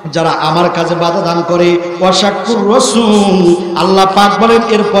যারা আমার কাজে বাধা দান করে, ওয়াশাক্কুর রাসূল, আল্লাহ পাক বলেন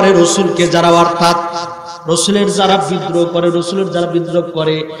এরপরে রাসূলকে যারা অর্থাৎ রাসূলের যারা বিদ্রোহ করে, রাসূলের যারা বিদ্রোহ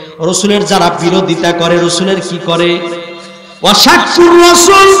করে, রাসূলের যারা বিরোধিতা করে, রাসূলের কি করে? ওয়াশাক্কুর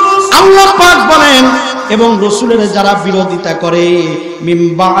রাসূল, আল্লাহ পাক বলেন এবং রাসূলের যারা বিরোধিতা করে, মিন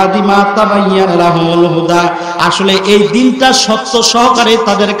বা'দি মা তাবায়্যানা লাহুমুল হুদা, আসলে এই দিনটা সত্য সহকারে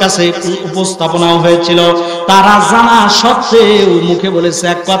তাদের কাছে উপস্থাপনা হয়েছিল, তারা জানা সত্ত্বেও মুখে বলেছে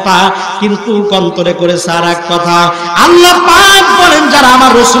এক কথা কিন্তু অন্তরে করেছে আর এক কথা। আল্লাহ পাক বলেন যারা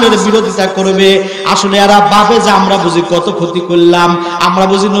আমার রাসূলের বিরোধিতা করবে, আসলে এরা ভাবে যে আমরা বুঝি কত ক্ষতি করলাম, আমরা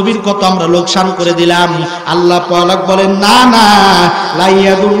বুঝি নবীর কত আমরা লোকসান করে দিলাম। আল্লাহ পাক বলেন না না, লা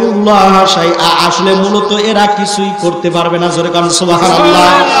ইয়াদুরুল্লাহ শাইআ, আসলে মূলত এরা কিছুই করতে পারবে না। জোরে কান সুবহানাল্লাহ।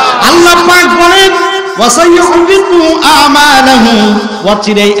 আল্লাহ পাক বলেন ওয়াসাইয়ুহবিতু আমালাহুম,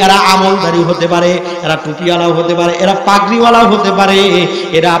 ওয়াচিরেই এরা আমলদারি হতে পারে, এরা টুপিওয়ালাও হতে পারে, এরা পাগড়িওয়ালাও হতে পারে,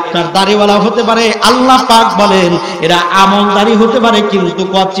 এরা আপনার দাড়িওয়ালাও হতে পারে। আল্লাহ পাক বলেন এরা আমলদারি হতে পারে, কিন্তু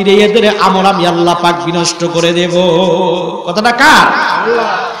ওয়াচিরেই এদের আমল আমি আল্লাহ পাক বিনষ্ট করে দেব। কথাটা কার? আল্লাহ।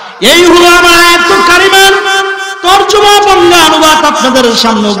 এই হলো আমার আয়াতুল কারিমার তরজমা বাংলা অনুবাদ আপনাদের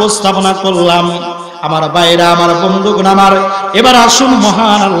সামনে উপস্থাপনা করলাম। আমার ভাইরা, আমার বন্ধুগণ আমার, এবার আসুন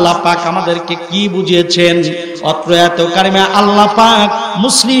মহান আল্লাহ পাক আমাদেরকে কি বুঝিয়েছেন। অত্র এত কারিমে আল্লাহ পাক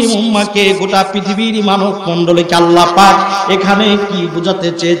মুসলিম উম্মাহকে, গোটা পৃথিবীর মানব মণ্ডলীকে আল্লাহ পাক এখানে কি বুঝাতে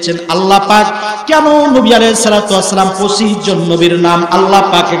চেয়েছেন? আল্লাহ পাক কেন নবী আলাইহিস সালাতু ওয়াস সালাম 25 জন নবীর নাম আল্লাহ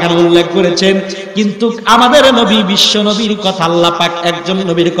পাক এখানে উল্লেখ করেছেন, কিন্তু আমাদের নবী বিশ্ব নবীর কথা আল্লাহ পাক একজন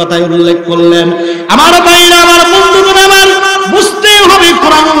নবীর কথাই উল্লেখ করলেন। আমার ভাইরা, আমার বন্ধুগণ আমার, বুঝতে হবে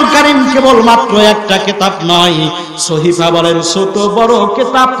কোরআনুল কারীম কেবল মাত্র একটা কিতাব নয়, সহিফা বলেন ছোট বড়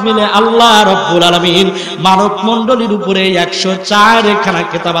কিতাব মিলে আল্লাহ রাব্বুল আলামিন মানব মণ্ডলীর উপরে 104 খানা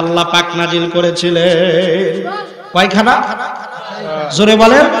কিতাব আল্লাহ পাক নাজিল করেছিলেন। কয়খানা? জোরে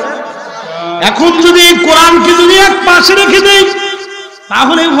বলেন। এখন যদি কোরআনকে যদি এক পাশে রেখে দেই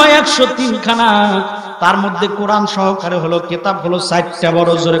তাহলে হয় 103 খানা। তার মধ্যে কোরআন সহকারে হলো কিতাব হলো 4টা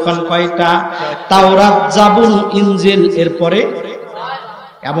বড়। জোরে কোন কয়টা? তাওরাত, জাবুর, ইনজিল। এরপরে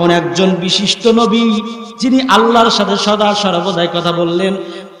এমন একজন বিশিষ্ট নবী যিনি আল্লাহর সাথে সদা সর্বদাই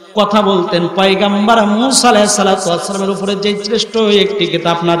কথা বলতেন, পয়গম্বর মূসা আলাইহিস সালাতু ওয়াস সালামের উপরে যে শ্রেষ্ঠ একটি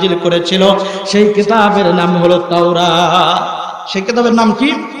কিতাব নাজিল করেছিল সেই কিতাবের নাম হলো তাওরাত। সেই কিতাবের নাম কি?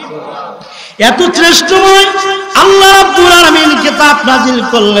 এত শ্রেষ্ঠময় আল্লাহ রাব্বুল আলামিন কিতাব নাজিল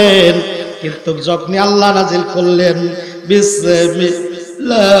করলেন, কিন্তু যখন আল্লাহ নাজিল করলেন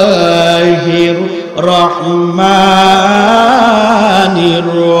বিসমিল্লাহির রহমানির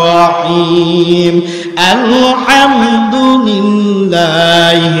রহিম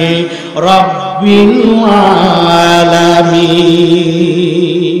আলহামদুলিল্লাহি রাব্বিল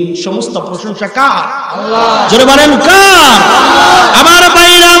আলামিন, সমস্ত প্রশংসা কার? আল্লাহ। জোরে বলেন কার? আমার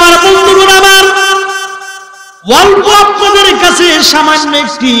ভাইরা, আমার বন্ধুগণ আমার, অল্প আপনাদের কাছে সামান্য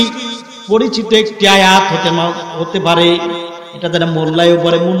একটি পরিচিত একটি আয়াত হতে পারে, এটা যারা মোল্লায়ও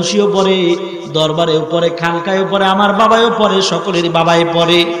পড়ে, মুন্সিও পড়ে, দরবারেও পড়ে, খানকায়ও পড়ে, আমার বাবাও পড়ে, সকলেরই বাবাই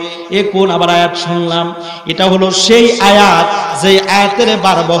পড়ে। এ কোন আবার আয়াত শুনলাম? এটা হলো সেই আয়াত যে আয়াতের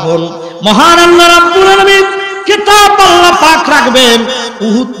বার বহন মহান আল্লাহ রাব্বুল আলামিন কিতাব আল্লাহ পাক রাখবেন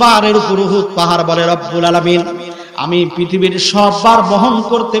উহুদ পাহাড়ের উপর। উহুদ পাহাড় বলে রব্বুল আলামিন আমি পৃথিবীর সব বার বহন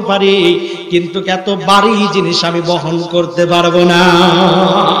করতে পারি, কিন্তু এত ভারী জিনিস আমি বহন করতে পারবো না।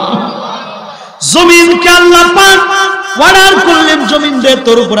 জমিনকে আল্লাহ পাক অর্ডার করলেন, জমিন রে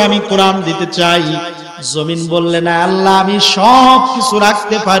তোর উপর আমি কোরআন দিতে চাই। জমিন বললেন আল্লাহ আমি সব কিছু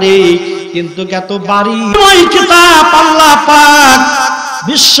রাখতে পারি, কিন্তু এত ভারী ওই কিতাব আল্লাহ পাক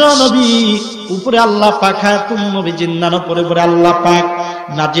বিশ্ব নবী উপরে আল্লাহ পাক হায়াতুন নবী জিন্নার উপরে আল্লাহ পাক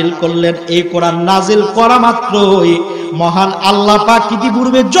নাজিল করলেন। এই কোরআন নাজিল করা মাত্রই মহান আল্লাহ পাক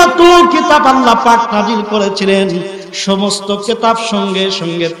ইতিপূর্বে যত কিতাব আল্লাহ পাক নাজিল করেছিলেন সমস্ত কিতাব সঙ্গে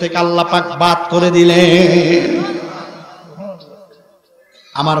সঙ্গে থেকে আল্লাহ পাক বাদ করে দিলেন।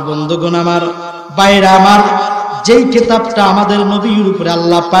 আমার বন্ধুগণ আমার, বাইরে আমার, যেই কিতাবটা আমাদের নবীর উপরে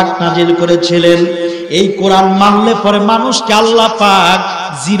আল্লাহ পাক নাজিল করেছিলেন, এই কোরআন মানলে পরে মানুষকে আল্লাহ পাক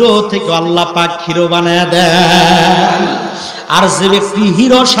জিরো থেকে আল্লাহ পাক হিরো বানায় দেন। আর যে ব্যক্তি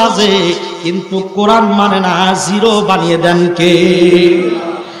হিরো সাজে কিন্তু কোরআন মানে না, জিরো বানিয়ে দেন কে?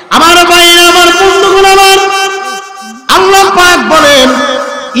 আমার ভাইরা, আমার বন্ধুগণ আমার, আল্লাহ পাক বলেন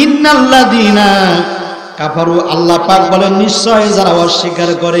ইন্নাল্লাযীনা কাফারু, আল্লাহ পাক বলেন নিশ্চয় যারা অস্বীকার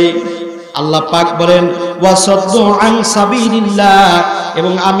করে, আল্লাহ পাক বলেন ওয়াসাদ্দু আন সাবিলিল্লাহ,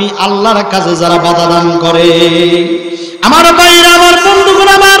 এবং আমি আল্লাহর কাজে যারা বাধা দান করে। আমার ভাইরা, আমার বন্ধুগণ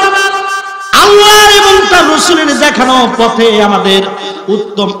আমার, আল্লাহ এবং তার রাসূলের দেখানো পথে আমাদের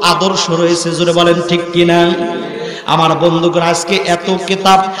উত্তম আদর্শ রয়েছে। জোরে বলেন ঠিক কিনা? আমার বন্ধুগণ আজকে এত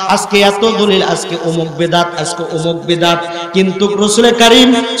কিতাব, আজকে এত দলিল, আজকে অমুক বেদাত, আজকে অমুক বেদাত, কিন্তু রাসূল কারীম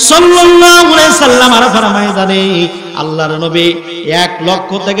সাল্লাল্লাহু আলাইহি সাল্লাম আরাফার ময়দানে আল্লাহর নবী 1 লক্ষ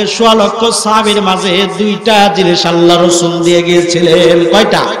থেকে 1.5 লক্ষ সাহাবীর মাঝে 2টা জিনিস আল্লাহ রাসূল দিয়ে গিয়েছিলেন।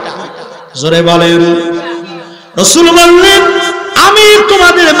 কয়টা? জোরে বলেন। রাসূল বললেন আমি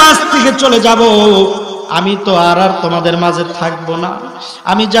তোমাদের মাঝ থেকে চলে যাব, আমি তো আর তোমাদের মাঝে থাকবো না,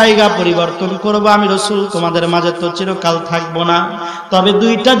 আমি জায়গা পরিবর্তন করব, আমি রাসূল তোমাদের মাঝে তো চিরকাল থাকবো না। তবে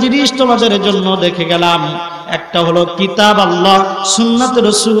 2টা জিনিস তোমাদের জন্য দেখে গেলাম, একটা হলো কিতাব আল্লাহ, সুন্নাত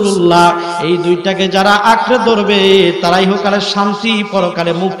রাসূলুল্লাহ। এই 2টাকে যারা আঁকড়ে ধরবে তারাই ইহকালে শান্তি,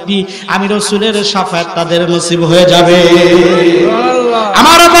 পরকালে মুক্তি, আমি রাসূলের শাফায়াত তাদের নসিব হয়ে যাবে।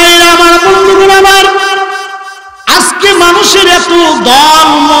 আমার ভাইরা, আমার বন্ধুগণ আমার, আজকে মানুষের এত দল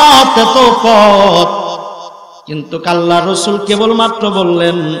মত, এত পথ, কিন্তু আল্লাহ রাসূল কেবলমাত্র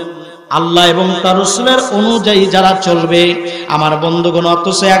বললেন আল্লাহ এবং তার রাসূলের অনুযায়ী যারা চলবে। আমার বন্ধুগণ,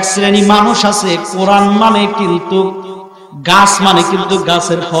 অথচ এক শ্রেণী মানুষ আছে কোরআন মানে কিন্তু গাছ মানে, কিন্তু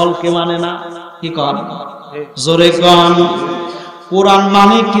গাছের ফলকে মানে না। কি কন? জোরে কন। কোরআন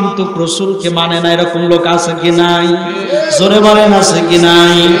মানে কিন্তু রাসূলকে মানে না, এরকম লোক আছে কি নাই? জোরে বলেন আছে কি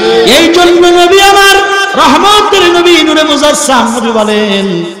নাই? এই জন্য নবী আমার রহমতের নবী নূরে মুজাসসাম নবী বলেন,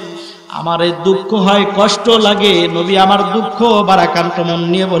 আমার এই দুঃখ হয়, কষ্ট লাগে, নবী আমার দুঃখ বারাকান্ত মন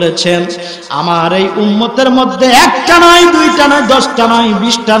নিয়ে বলেছেন, আমার এই উম্মতের মধ্যে একটা নয়, দুইটা নয়, 10টা নয়,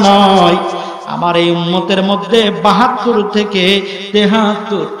 20টা নয়, আমার এই উম্মতের মধ্যে 72 থেকে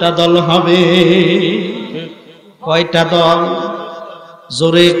 73টা দল হবে। কয়টা দল?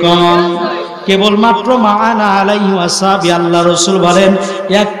 জোরে কম। কেবলমাত্র মাআনা আলাইহি ওয়াসাবি আল্লাহ রাসূল বলেন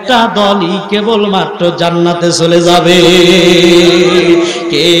একটা দলই কেবলমাত্র জান্নাতে চলে যাবে।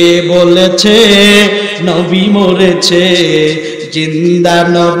 কে বলেছে নবী মরেছে, জিন্দা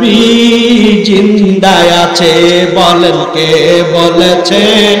নবী জিন্দা আছে? বলেন কে বলেছে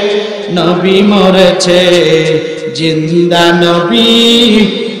নবী মরেছে, জিন্দা নবী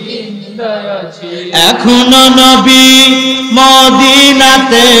এখনো নবী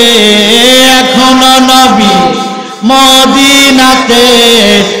মদিনাতে, এখনো নবী মদিনাতে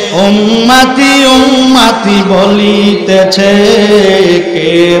উম্মতি উম্মতি বলিতেছে।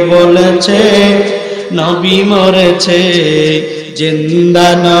 কে বলেছে নবী মরেছে, জিন্দা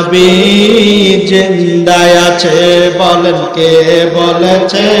নবী জিন্দা আছে? বলেন কে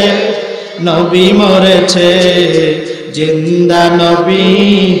বলেছে নবী মরেছে, জিন্দা নবী।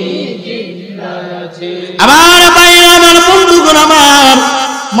 আমার ভাইরা, আমার বন্ধুগণ, আমার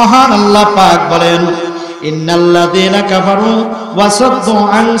মহান আল্লাহ পাক বলেন, ইন্নাল্লাযীনা কাফারু ওয়া সাদ্দু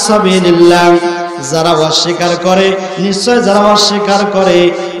আন সাবিলিল্লাহ, যারা অস্বীকার করে, নিশ্চয় যারা অস্বীকার করে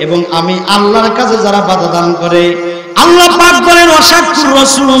এবং আমি আল্লাহর কাছে যারা বাধা দান করে, আল্লাহ পাক বলেন ওয়াশাক্কুর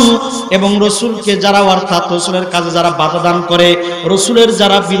রাসূল, এবং রাসূলকে যারা অর্থাৎ রাসূলের কাছে যারা বাধা দান করে, রাসূলের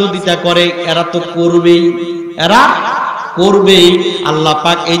যারা বিরোধিতা করে, এরা তো করবেই, এরা করবেই। আল্লাহ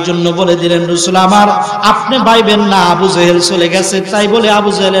পাক এই জন্য বলে দিলেন, রাসূল আমার আপনি ভাইবেন না আবু জেহেল চলে গেছে তাই বলে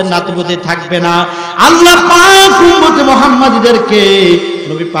আবু জেহেলের নাতিপুতি থাকবে না। আল্লাহ পাক উম্মতে মুহাম্মাদীদেরকে,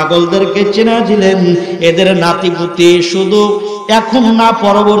 নবী পাগলদেরকে চেনা দিলেন, এদের নাতিপুতি শুধু এখন না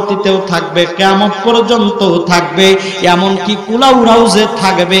পরবর্তীতেও থাকবে, কিয়ামত পর্যন্ত থাকবে, এমনকি কুলাউরাও যে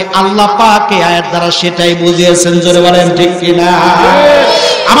থাকবে। আল্লাহ পাক এই আয়াত দ্বারা সেটাই বুঝিয়েছেন। জোরে বলেন ঠিক কিনা?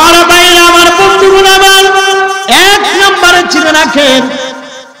 আমার ভাইরা, আমার বন্ধুগণ, আমার এক নম্বরে চিনে রাখেন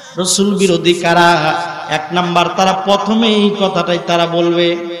রাসূল বিরোধী কারা। এক নাম্বার, তারা প্রথমে এই কথাটাই তারা বলবে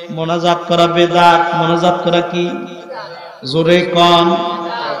মোনাজাত করা বেদাত। মোনাজাত করা কি? জোরে কোন?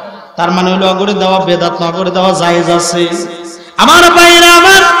 তার মানে হলো অগরে দেওয়া বেদাত, নগরে দেওয়া জায়েজ আছে। আমার ভাইরা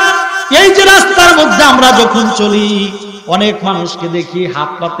আমার, এই যে রাস্তার মধ্যে আমরা যখন চলি, অনেক মানুষকে দেখি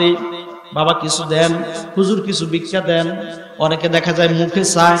হাত পাতে, বাবা কিছু দেন, হুজুর কিছু ভিক্ষা দেন। অনেকে দেখা যায় মুখে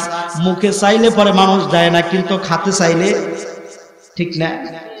চায়, মুখে চাইলে পরে মানুষ দেয় না, কিন্তু খাতে চাইলে ঠিক না,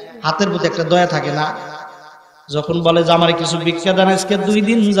 হাতের প্রতি একটা দয়া থাকে না। যখন বলে যে আমার কিছু ভিক্ষা দেন, আজকে 2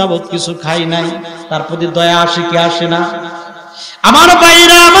 দিন যাবত কিছু খাই নাই, তার প্রতি দয়া আসে কি আসে না? আমার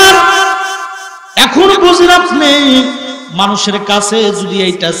ভাইরা আমার, এখন বুঝেন আপনি, মানুষের কাছে যদি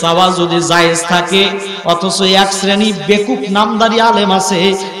এইটা চাওয়া যদি জায়েজ থাকে, অথচ এক শ্রেণী বেকুব নামদারি আলেম আছে,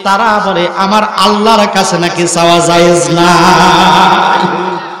 তারা বলে আমার আল্লাহর কাছে নাকি চাওয়া জায়েজ না।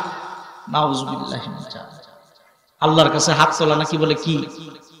 নাউজুবিল্লাহ। আল্লাহর কাছে হাত তোলা নাকি বলে কি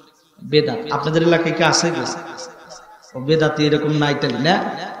বেদাত। আপনাদের এলাকায় কি আছে? ও বেদাতি এরকম নাই তাই না?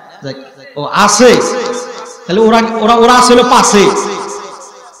 ও আছে, তাহলে ওরা ওরা ওরা আসলে পাশে।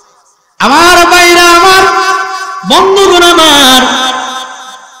 আমার ভাইরা আমার, বন্ধুগণ আমার,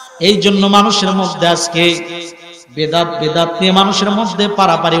 এই জন্য মানুষের মধ্যে আজকে বেদাত বেদাত নিয়ে মানুষের মধ্যে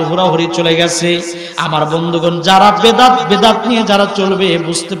পারাপারি হুড়াহুড়ি চলে গেছে। আমার বন্ধুগণ, যারা বেদাত বেদাত নিয়ে যারা চলবে,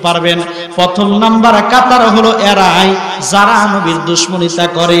 বুঝতে পারবেন প্রথম নাম্বার কাতার হলো এরাই যারা নবীর দুশমনিতা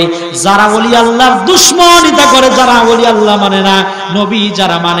করে, যারা ওলি আল্লাহর দুশমনিতা করে, যারা ওলি আল্লাহ মানে না, নবী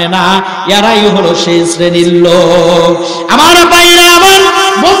যারা মানে না, এরাই হলো সেই শ্রেণীর লোক। আমার ভাইরা আমার,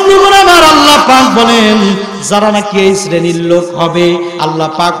 বন্ধুগণ আমার, আল্লাহ পাক বলেন যারা নাকি এই শ্রেণীর লোক হবে, আল্লাহ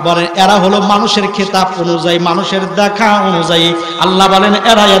পাক বলেন এরা হলো মানুষের খেতাব অনুযায়ী, মানুষের দেখা অনুযায়ী আল্লাহ বলেন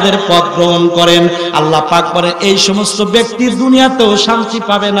এরা এদের পথ গ্রহণ করেন। আল্লাহ পাক বলেন এই সমস্ত ব্যক্তি দুনিয়াতেও শান্তি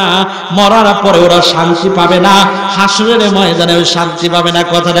পাবে না, মরার পরে ওরা শান্তি পাবে না, হাসরের ময়দানেও শান্তি পাবে না।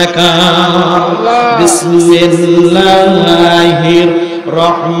 কথা দেখা, বিসমিল্লাহির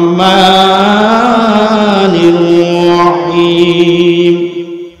রহমানির রহিম।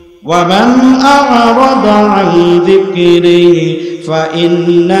 ومن أعرض عن ذكري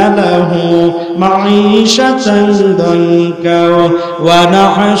فإن له معيشة ضنكا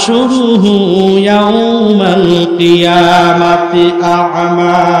ونحشره يوم القيامة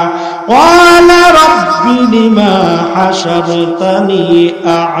أعمى قال رب لما حشرتني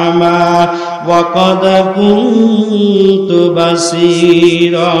أعمى ওয়া ক্বাদ কুনতু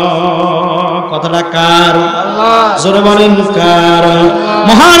বাসীরা। কথাটা কার? আল্লাহ। জোরে বলেন কার?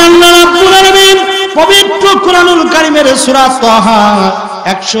 মহান আল্লাহ রাব্বুল আলামিন পবিত্র কুরআনুল কারীমের সূরা তাহা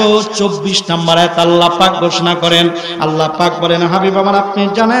 124 নম্বর আয়াত আল্লাহ পাক ঘোষণা করেন, আল্লাহ পাক বলেন হাবিব আমার আপনি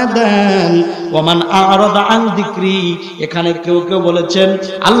জানায় দেন ওমান আ'রাদা আন যিকরি। এখানে কেউ কেউ বলেছেন,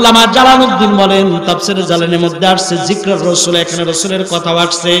 আল্লামা জালালউদ্দিন বলেন তাফসীরে জালালের মধ্যে আসছে যিকরুর রাসূল, এখানে রাসূলের কথা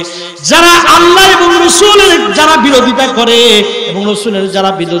আসছে। যারা আল্লাহ এবং রাসূলের যারা বিরোধিতা করে এবং রাসূলের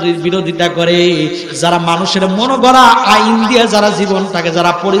যারা বিরোধিতা করে, যারা মানুষের মনগড়া আইন দিয়ে যারা জীবনটাকে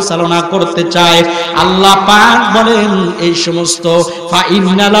যারা পরিচালনা করতে চায়, আল্লাহ পাক বলেন এই সমস্ত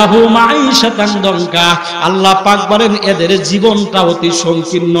ইন্নালাহু মাঈশাতান দনকা, আল্লাহ পাক বলেন এদের জীবনটা অতি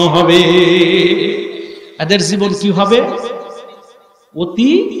সংকীর্ণ হবে। এদের জীবন কি হবে?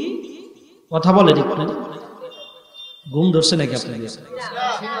 অতি, কথা বলেন একটু। ঘুম ধরছে নাকি আপনাদের?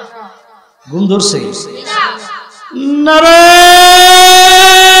 ঘুম ধরছে? নারে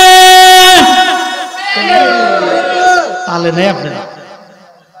তালে নেই আপনারা।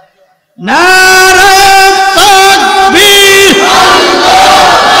 নারে তাকবীর।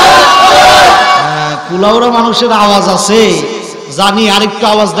 কুলাউড়া মানুষের আওয়াজ আছে জানি, আরেকটু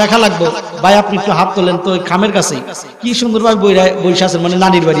আওয়াজ দেখা লাগবে। ভাই আপনি একটু হাত তোলেন তো, ওই খামের কাছে কি সুন্দরভাবে বইসা আছেন, মানে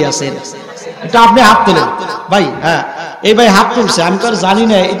নানির বাড়ি আছেন, এটা আপনি হাত তোলেন ভাই। হ্যাঁ এই ভাই হাত তুলছে, আমি তো আর জানি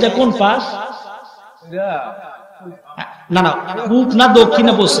না এটা কোন পাশ। না না পূব না দক্ষিণ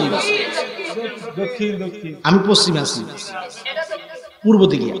না পশ্চিম? আমি পশ্চিমে আছি, পূর্ব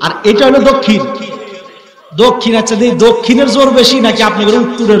দিকে, আর এটা হলো দক্ষিণ। দক্ষিণ। আচ্ছা দক্ষিণের জোর বেশি নাকি আপনাদের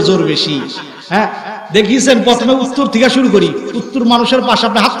উত্তরের জোর বেশি? হ্যাঁ দেখিয়েছেন, প্রথমে উত্তর থেকে শুরু করি। উত্তর মানুষের পাশে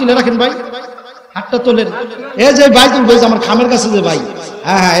আপনি হাত তুলে রাখেন ভাই, হাতটা তোলেন। এই যে ভাই তুলবে আমার খামের কাছে যে ভাই,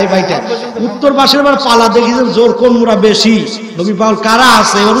 হ্যাঁ হ্যাঁ এই ভাইটা উত্তর পাশের পালা দেখিয়েছেন জোর কোন মুরা বেশি, নবী পাগল কারা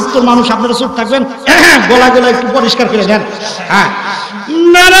আছে। এবার উত্তর মানুষ আপনারা চুপ থাকবেন, গলা গলা একটু পরিষ্কার করে নেন। হ্যাঁ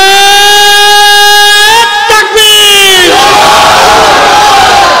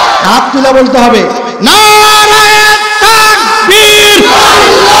হাত তুলে বলতে হবে নারায়ে তাকবীর।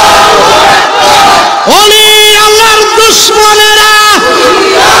 ওলি আল্লাহর দুশমনেরা,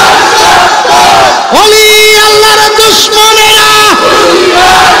 ওলি আল্লাহর দুশমনেরা।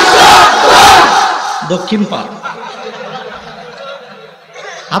 দক্ষিণ পাড়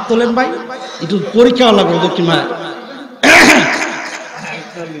হাত তোলেন ভাই, একটু পরীক্ষা লাগবে। দক্ষিণ পাড়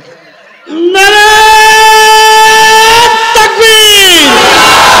নারায়ে তাকবীর,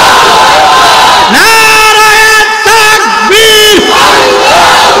 নারায়ে তাকবীর।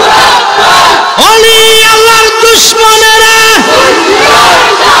 ওলি আল্লাহর দুশমনেরা,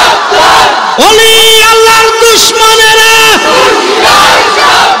 ওলি আল্লাহর দুশমনেরা।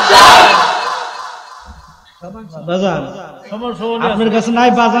 বাজান আপনার কাছে নাই,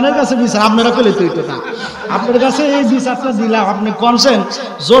 বাজানের কাছে বিচার আপনারা পেলে তুই তো না, আপনার কাছে এই বিচারটা দিলাম। আপনি কনসেন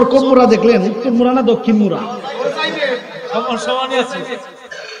জোর কোন মুরা দেখলেন, উত্তর মুরা না দক্ষিণ মুরা?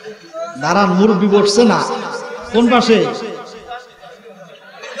 দাঁড়ান মুরব্বি বসছে না, কোন পাশে?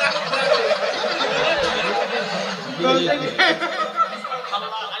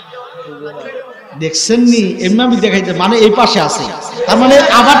 দেখছেন নি? এমনি আমি দেখাইতে মানে এই পাশে আছে, তার মানে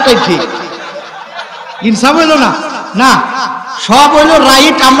আবারটাই ঠিক। ইনসাফ হইল না? না, সব হইলো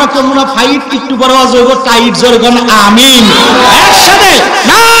রাইট। আমরা করবো না ফাইট, একটু বড় আওয়াজ হইব টাইট জোরে কোন আমিন একসাথে।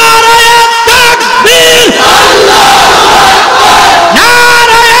 নারায়ে তাকবীর, আল্লাহু আকবার।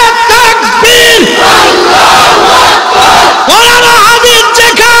 নারায়ে তাকবীর, আল্লাহু আকবার। কোরআন হাদিস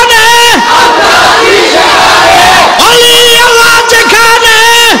যেখানে, আমরা কি সেখানে। ওলি আল্লাহ যেখানে,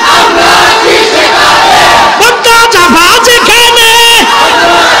 আমরা কি সেখানে। মুত্তা জাফা যেখানে,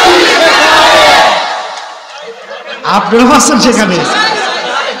 আমরা কি সেখানে। আপনারা আছেন সেখানে।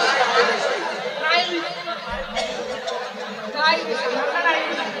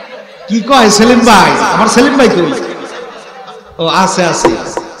 কি কয় সেলিম ভাই? আমার সেলিম ভাই কই? ও আছে আছে।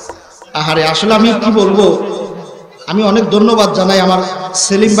 আহারে আসলে আমি কি বলবো, আমি অনেক ধন্যবাদ জানাই আমার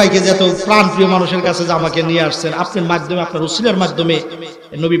সেলিম ভাইকে, যে এত প্রাণ প্রিয় মানুষের কাছে যে আমাকে নিয়ে আসছেন, আপনার মাধ্যমে, আপনার উসিলার মাধ্যমে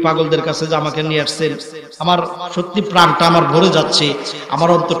নবী পাগলদের কাছে যে আমাকে নিয়ে আসছেন। আমার সত্যি প্রাণটা আমার ভরে যাচ্ছে, আমার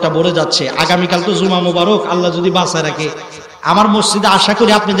অন্তরটা ভরে যাচ্ছে। আগামীকাল তো জুমা মোবারক, আল্লাহ যদি বাঁচায় রাখে আমার মসজিদে আশা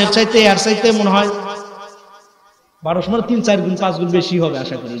করি আপনাদের চাইতে এর চাইতে মনে হয় 12 সময় 3-4 গুণ 5 গুণ বেশি হবে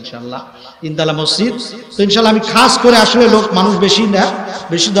আশা করি ইনশাআল্লাহ। তিনতলা মসজিদ তো ইনশাআল্লাহ। আমি খাস করে আসলে লোক মানুষ বেশি না,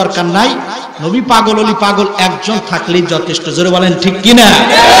 বেশি দরকার নাই। নবী পাগল অলি পাগল একজন থাকলেই যথেষ্ট। জোরে বলেন ঠিক কিনা?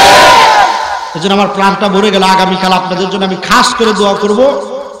 এজন্য আমার প্রাণটা ভরে গেল। আগামীকাল আপনাদের জন্য আমি খাস করে দোয়া করব,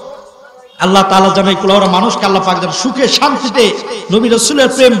 আল্লাহ তাআলা যেন এই কুলাউড়া মানুষকে আল্লাহ পাক যেন সুখে শান্তিতে নবী রাসূলের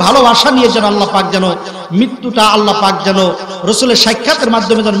প্রেম ভালোবাসা নিয়ে যেন আল্লাহ পাক যেন মৃত্যুটা আল্লাহ পাক যেন রাসূলের সাক্ষাতের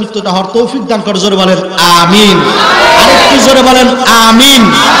মাধ্যমে যেন মৃত্যুটা হওয়ার তৌফিক দান করে। জোরে বলেন আমিন। আরেকটু জোরে বলেন আমিন।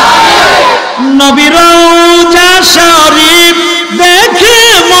 নবীর রওজা শরীফ দেখে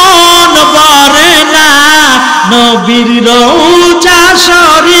মন ভরে না, নবীর রওজা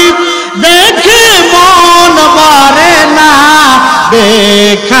শরীফ দেখে মন ভরে না,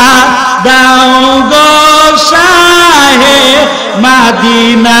 দেখা দাও গো শাহে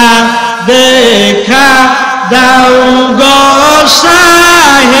মদিনা, দেখা দাও গো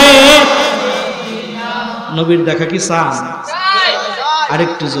শাহে। নবীর দেখা কি চান?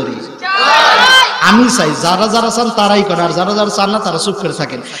 আরেকটু জোরে আমি চাই। যারা যারা চান তারাই করেন, আর যারা যারা চান না তারা চুপ করে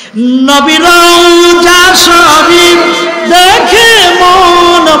থাকেন। নবীর রওজা শরীফ দেখে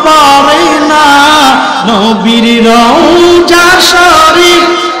মন ভরে না, নবীর রওজা শরীফ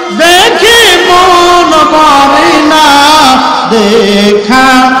দেখে মন ভরে না, দেখা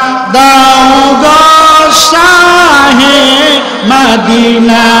দাও গো শাহে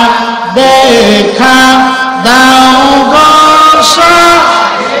মদিনা, দেখা দাও গো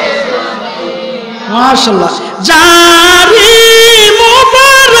শাহে। মাশাআল্লাহ। জারি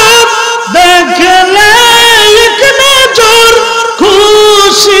মুবারক দেখলে এক নজর,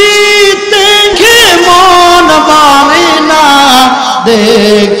 খুশিতে দেখে মন ভরে না,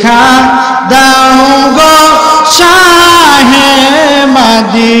 দেখা দাও গো শাহে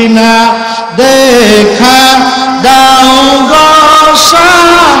মদিনা, দেখা দাও গো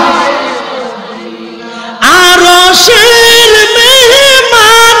শাহে। আরশের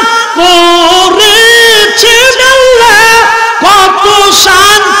মেহমান করেছেন আল্লাহ, কত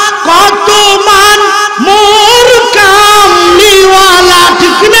শান কত মান মোর কামলিওয়ালা,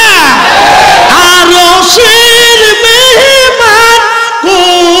 ঠিক না? আরশের মেহমান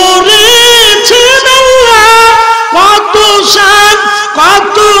করেছেন আল্লাহ, কত শান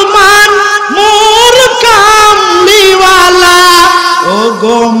কত মান মোর কামলিওয়ালা। ও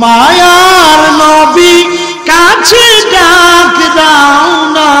গো মায়ার নবী কাছে ডাক দাও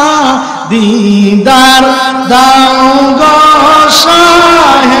না, দিদার দাও গো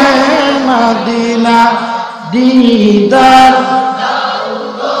শাহে মদিনা, দিদার দাও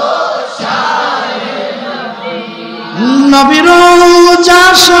গো শাহে মদিনা। নবীর রওজা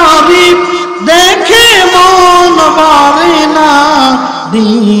শরীফ দেখে মন ভরে না,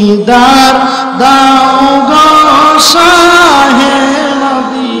 দিদার দাও গো শাহে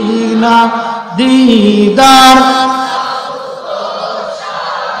মদিনা, দিদার।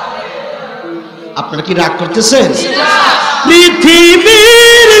 আপনারা কি রাগ করতেছেন?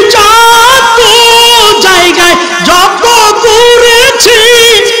 পৃথিবীর যত জায়গায় যত ঘুরেছি,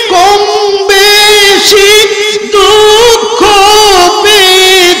 কম বেশি দুঃখ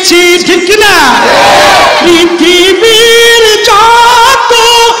পেয়েছি, ঠিক না? পৃথিবীর যত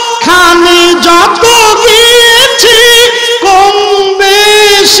খানে যত গিয়েছি, কম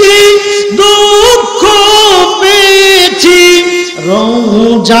বেশি দুঃখ পেয়েছি।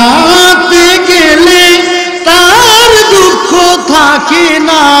 রওজাতে গেলে তার দুঃখ থাকে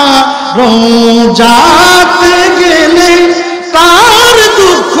না, রওজাতে গেলে তার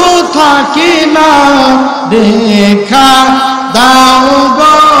দুঃখ থাকে না, দেখা দাও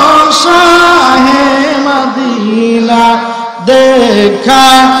গো শাহে মদিনা, দেখা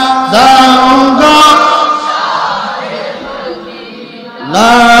দাও গো শাহে মদিনা।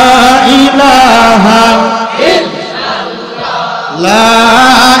 লা ইলাহা ইল্লাল্লাহ, লা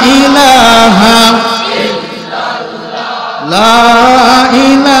ইলাহা ইল্লাল্লাহ, লা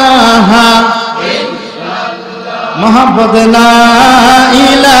ইলাহা ইল্লাল্লাহ, মুহাম্মদ লা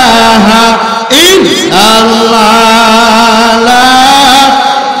ইলাহা ইল্লাল্লাহ, লা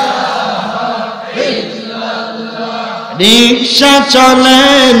রিকশা চলে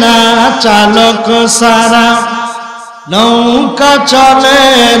না চালক সারা, নৌকা চলে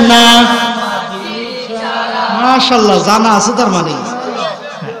না। মাশাআল্লাহ, জানা আছে তার মানে।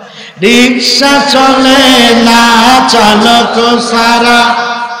 রিকশা চলে না চালক সারা,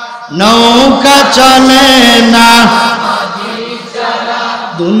 নৌকা চলে না,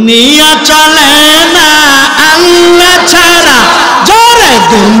 দুনিয়া চলে না আল্লাহ ছাড়া। জোরে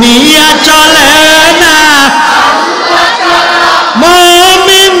দুনিয়া চলে না,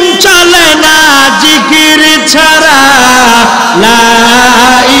 মুমিন চলে না জিকির ছাড়া। লা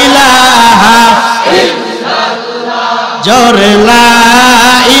ইলাহা ইল্লাল্লাহ, জোরে লা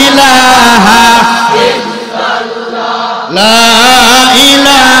ইলাহা ইল্লাল্লাহ, লা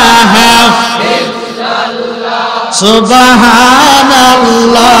ইলাহা ইল্লাল্লাহ,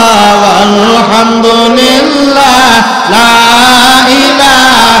 সুবহানাল্লাহ ওয়ালহামদুলিল্লাহ, লা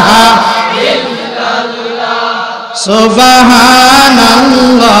ইলাহা ইল্লাল্লাহ,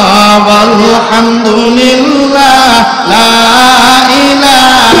 সুবহানাল্লাহ ওয়াল আলহামদুলিল্লাহ লা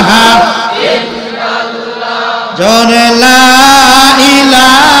ইলাহা জোরে লা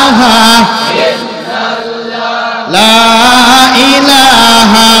ইলাহা লা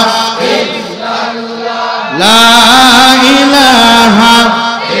ইলাহা লা ইলাহা।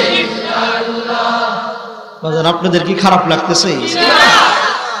 বাজার আপনাদের কি খারাপ লাগতেছে?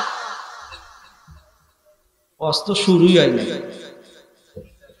 অস্ত শুরুই হয় না,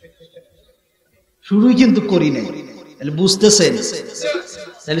 শুরুই কিন্তু করি নাই, তাহলে বুঝতেছেন,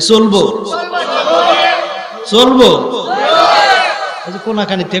 তাহলে চলবো চলবো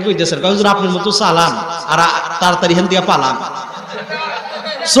কোনাখানি থেকে কইতেছেন আপনার মতো চালান আর তাড়াতাড়ি হেন দিয়ে পালান,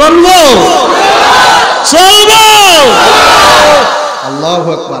 চলবো চলবো। আল্লাহু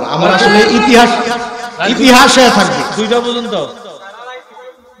আকবার। আমার আসলে ইতিহাসে থাকবে 2টা পর্যন্ত।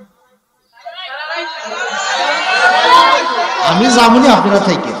 আমি জামুনি আপনারা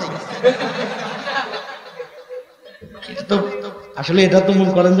থেকে তো আসলে এটা তো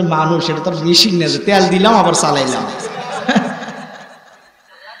মনে করেন যে মানুষ, এটা তো মেশিন না যে তেল দিলাম আবার চালাইলাম।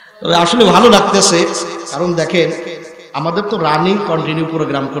 তবে আসলে ভালো লাগতেছে, কারণ দেখেন আমাদের তো রানিং কন্টিনিউ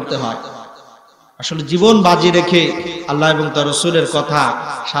প্রোগ্রাম করতে হয়। আসলে জীবন বাজি রেখে আল্লাহ এবং তার রাসূলের কথা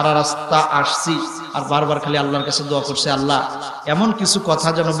সারা রাস্তা আসছি, আর বারবার খালি আল্লাহর কাছে দোয়া করছে, আল্লাহ এমন কিছু কথা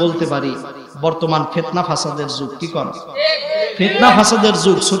যেন বলতে পারি। বর্তমান ফিতনা ফাসাদের যুগ, কি কোন ফিতনা ফাসাদের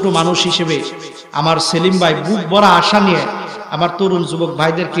যুগ। ছোট মানুষ হিসেবে আমার সেলিম ভাই বুক ভরা আশা নিয়ে আমার তরুণ যুবক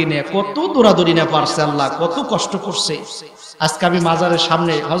ভাইদেরকে নিয়ে কত দৌড়াদৌড়ি না পারছে, আল্লাহ কত কষ্ট করছে। আজকে আমি মাজারের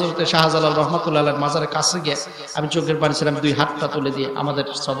সামনে হযরতে শাহজালাল রহমাতুল্লাহ আলাইহির মাজারের কাছে গিয়ে আমি চোখের পানি ছিলাম 2 হাতটা তুলে দিয়ে আমাদের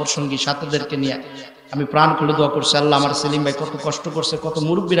সবর সঙ্গী সাথীদেরকে নিয়ে আমি প্রাণ খুলে দোয়া করছি, আল্লাহ আমার সেলিম ভাই কত কষ্ট করছে, কত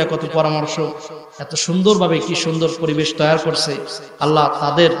মুরব্বীরা কত পরামর্শ, এত সুন্দরভাবে কি সুন্দর পরিবেশ তৈরি করছে, আল্লাহ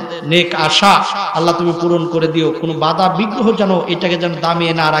তাদের নেক আশা আল্লাহ তুমি পূরণ করে দিও। কোনো বাধা বিগ্রহ যেন এটাকে যেন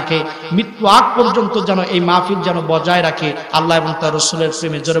দামিয়ে না রাখে, মৃত্যু আগ পর্যন্ত যেন এই মাহফিল যেন বজায় রাখে আল্লাহ এবং তার রাসূলের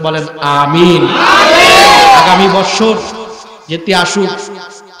প্রেমে। জোরে বলেন আমিন। আগামী বছর যেতে আসুক,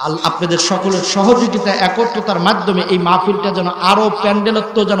 আপনাদের সকলের সহযোগিতা একত্রতার মাধ্যমে এই মাহফিলটা যেন আরো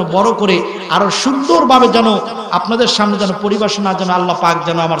প্যান্ডেলত্ব যেন বড় করে আরো সুন্দরভাবে যেন আপনাদের সামনে যেন পরিবেশনা যেন আল্লাহ পাক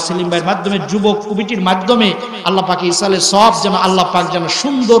যেন আমার সেলিম ভাইয়ের মাধ্যমে যুবক কমিটির মাধ্যমে আল্লাহ পাক ইসালে সব যেন আল্লাহ পাক যেন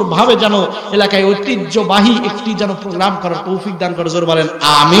সুন্দরভাবে যেন এলাকায় ঐতিহ্যবাহী একটি যেন প্রোগ্রাম করার তৌফিক দান করে। জোরে বলেন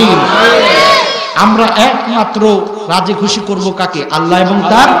আমিন। আমরা একমাত্র রাজি খুশি করব কাকে? আল্লাহ এবং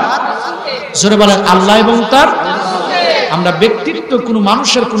তার। জোরে বলেন আল্লাহ এবং তার। আমরা ব্যক্তিত্ব কোনো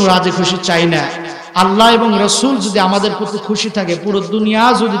মানুষের কোনো রাজি খুশি চাই না। আল্লাহ এবং রাসূল যদি আমাদের প্রতি খুশি থাকে, পুরো দুনিয়া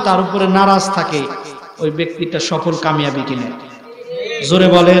যদি তার উপরে নারাজ থাকে, ওই ব্যক্তিটা সফল কামিয়াবি কিনা? জোরে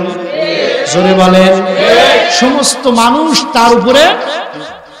বলেন, জোরে বলেন। সমস্ত মানুষ তার উপরে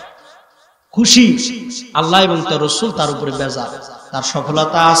খুশি, আল্লাহ এবং তার রাসূল তার উপরে বেজার, তার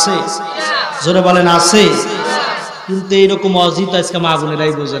সফলতা আছে? জোরে বলেন আছে। কিন্তু এইরকম অজিত আজকে মা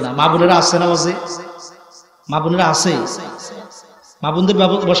বোনেরাই বোঝে না। মা বোনেরা আছে না বাজে? মা বোনেরা আছে? মা বোনদের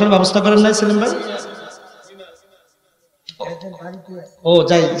বসার ব্যবস্থা করেন নাই সেলিম ভাই? ও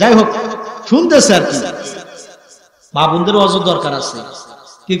যাই হোক, শুনতেছে আর কি। মা বোনদের অজর দরকার আছে,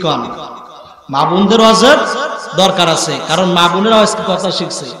 কি কন? মা বোনদের অজর দরকার আছে, কারণ মা বোনেরা আজকে কথা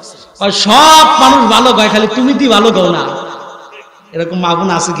শিখছে, সব মানুষ ভালো গায়, খালি তুমি দি ভালো গাও না। এরকম মা বোন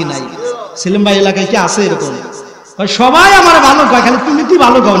আছে কি নাই? সেলিম ভাই এলাকায় কি আছে এরকম? সবাই আমার ভালো গায়, খালি তুমি দি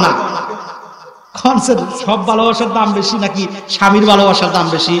ভালো গাও না। সব ভালোবাসার দাম বেশি নাকি স্বামীর ভালোবাসার দাম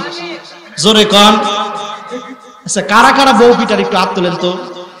বেশি? জোরে কন। আচ্ছা, কারা কারা বউ পিটার একটু হাত তোলেন তো।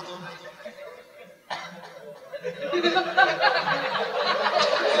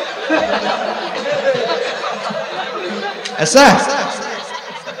 আচ্ছা,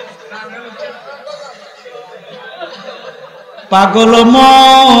 পাগল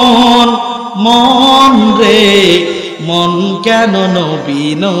মন মন রে মন কেন নবী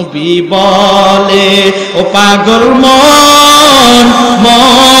নবী বলে, ও পাগল মন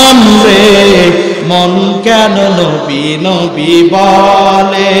মন রে মন কেন নবী নবী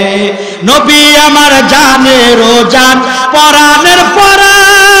বলে। নবী আমার জানের ও জান, পরাণের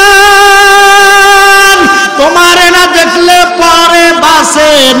পরাণ, তোমার না দেখলে পরে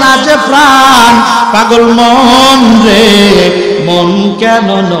বাসে না যে প্রাণ। পাগল মন রে মন কেন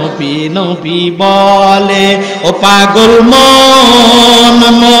নবী নবী বলে, ও পাগল মন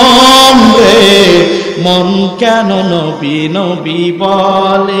মন রে মন কেন নবী নবী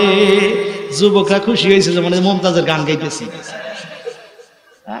বলে। যুবকরা খুশি হয়েছে, যেমন মমতাজের গান গাইতেছি।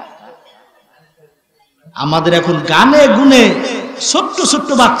 আমাদের এখন গানে গুনে ছোট্ট ছোট্ট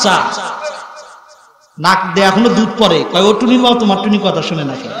বাচ্চা নাক দিয়ে এখনো দুধ পরে, কয় ও টুনির বাবা তোমার টুনি কথা শুনে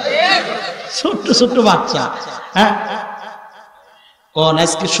নাকি? ছোট্ট ছোট্ট বাচ্চা। হ্যাঁ, কোন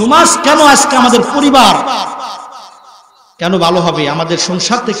আজকে সমাজ কেন, আজকে আমাদের পরিবার কেন ভালো হবে, আমাদের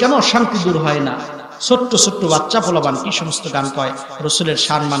সংসার থেকে কেন শান্তি দূর হয় না? ছোট্ট ছোট্ট বাচ্চা পোলাবান কি সমস্ত গান কয়, রসুলের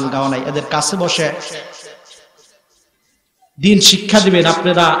সম্মান গাওয়া নাই। এদের কাছে বসে দিন শিক্ষা দিবেন,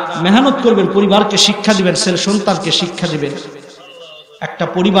 আপনারা মেহনত করবেন, পরিবারকে শিক্ষা দিবেন, ছেলে সন্তানকে শিক্ষা দিবেন। একটা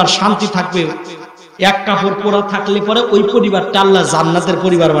পরিবার শান্তি থাকবে। এক কাপড় পরা থাকলে পরে ওই পরিবারটা আল্লাহ জান্নাতের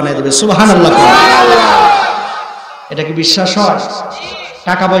পরিবার বানিয়ে দেবে। সুবহানাল্লাহ। এটা কি বিশ্বাস হয়?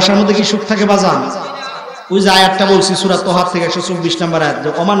 টাকা পয়সার মধ্যে কি সুখ থাকে বাজান? ওই যে আয়াতটা বলছি সূরা তোহা থেকে 124 নম্বর আয়াত, যে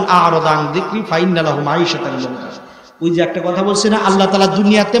ওমান আ'রাদা আন যিকরি ফাইন্না লাহু মাঈশাতান যানকা। ওই যে একটা কথা বলছি না, আল্লাহ তাআলা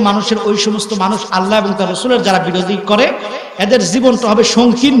দুনিয়াতে মানুষের ওই সমস্ত মানুষ আল্লাহ এবং তার রাসূলের যারা বিরোধী করে, এদের জীবনটা হবে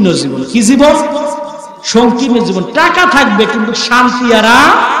সংকীর্ণ জীবন। কি জীবন? সংকীর্ণ জীবন। টাকা থাকবে কিন্তু শান্তি এরা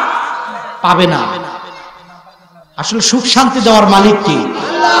পাবে না। আসলে সুখ শান্তি দেওয়ার মালিক কি?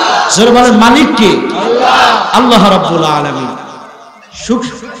 আল্লাহ। জোরে বলেন মালিক কি? আল্লাহ। আল্লাহ রাব্বুল আলামিন। সুখ,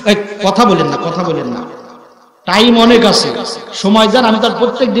 কথা বলেন না, কথা বলেন না, টাইম অনেক আছে, সময় দেন। আমি তার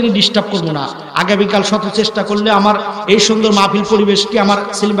প্রত্যেক দিনই ডিস্টার্ব করবো না। আগামীকাল শত চেষ্টা করলে আমার এই সুন্দর মাহফিল পরিবেশকে আমার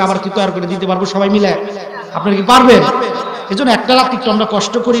ছেলে আমার কি তৈরি করে দিতে পারবো সবাই মিলে? আপনারা কি পারবেন? এই জন্য একটা রাত একটু আমরা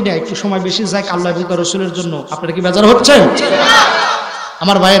কষ্ট করি না, একটু সময় বেশি যাক আল্লাহ এবং তার রাসূলের জন্য। আপনারা কি বেজার হচ্ছেন?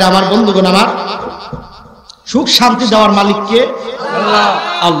 আমার ভাইয়েরা, আমার বন্ধুগণ, আমার সুখ শান্তি দেওয়ার মালিক কে? আল্লাহ।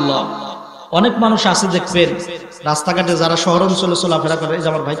 আল্লাহ। অনেক মানুষ আছে দেখবেন রাস্তাঘাটে যারা শহর অঞ্চলে চলাফেরা করে, এই যে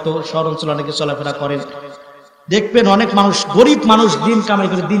আমার ভাই তো শহর অঞ্চলে অনেকে চলাফেরা করেন, দেখবেন অনেক মানুষ, গরিব মানুষ, দিন কামাই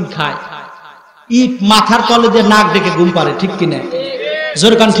করে দিন খায়, ইট মাথার তলে দিয়ে নাক ডেকে ঘুম পারে। ঠিক কিনা?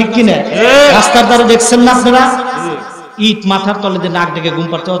 জোরে কান ঠিক কিনা? রাস্তার ধারে দেখছেন না আপনারা, ইট মাথার তলে দিয়ে নাক ডেকে ঘুম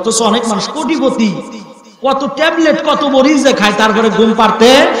পারতে। অথচ অনেক মানুষ কোটিপতি, কত ট্যাবলেট কত মরিচে খায়, তারপরে ঘুম পারতে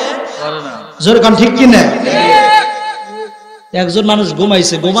পারে না। জোরে কান ঠিক কিনা? একজন মানুষ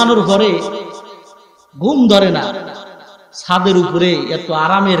ঘুমাইছে, ঘুমানোর পরে ঘুম ধরে না, ছাদের উপরে এত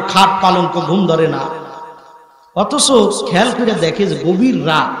আরামের খাট পালঙ্ক, ঘুম ধরে না। অথচ খেয়াল করে দেখে যে গভীর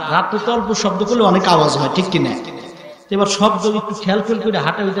রাত তো অল্প শব্দ করলে অনেক আওয়াজ হয়। ঠিক কিনা? এবার শব্দ একটু খেয়াল করে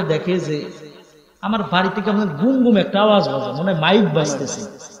হাঁটা হইতে দেখে যে আমার বাড়ি থেকে আমার গুম গুম একটা আওয়াজ বাজে, মনে হয় মাইক বাজতেছে।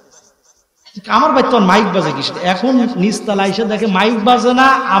 আমার বাড়ি তো মাইক বাজে কি? এখন নিচতলা এসে দেখে মাইক বাজে না,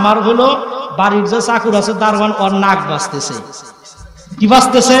 আমার হলো বাড়ির যে চাকর আছে দারওয়ান, ওর নাক বাজতেছে। কি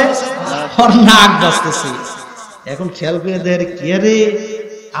বাজতেছে? ওর নাক বাজতেছে। এখন খেয়াল করে দেখে কি রে,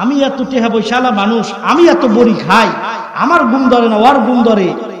 আমি এত টেহা পয়সাওয়ালা মানুষ, আমি এত বড়ি খাই, আমার ঘুম ধরে না, ওর ঘুম ধরে।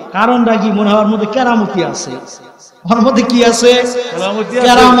 কারণটা কি? মনে হয় ওর মধ্যে কেরামতি আছে। ওর মধ্যে কি আছে?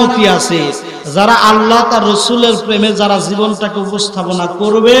 কেরামতি আছে। যারা আল্লাহ তার রাসূলের প্রেমে যারা জীবনটাকে উপস্থাপনা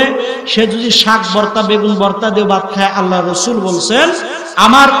করবে, সে যদি শাক ভর্তা বেগুন ভর্তা দিয়ে ভাত খায়, আল্লাহ রাসূল বলছেন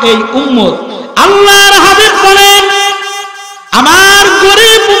আমার এই উম্মত, আল্লাহর হাবিব বলেন আমার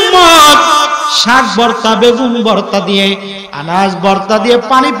গরিব উম্মত শাক ভর্তা বেগুন ভর্তা দিয়ে, আনাজ ভর্তা দিয়ে,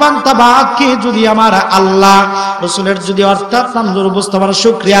 পানি পান্তা ভাত খেয়ে যদি আমার আল্লাহ রাসূলের যদি অর্থাৎ নামজুর উপস্থাপনা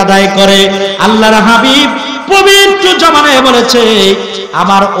শুকরিয়া আদায় করে, আল্লাহর হাবিব পবিত্র জামানায় বলেছে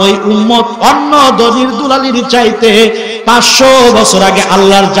আমার ওই উম্মত অন্য ধনীর দুলালির চাইতে 500 বছর আগে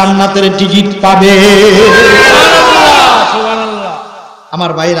আল্লাহর জান্নাতের টিকিট পাবে। সুবহানাল্লাহ।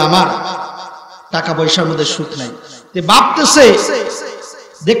 আমার ভাইরা, আমার টাকা পয়সার মধ্যে সুখ নাই। ভাবতেছে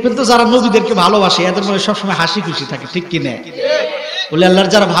দেখবেন তো যারা নবীদেরকে ভালোবাসে এদের মনে সবসময় হাসি খুশি থাকে। ঠিক কিনা? বলে আল্লাহর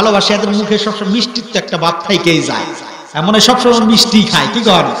যারা ভালোবাসে এদের মুখে সবসময় মিষ্টির তো একটা ভাব থাইকেই যায়, এমন সবসময় মিষ্টি খায়। কি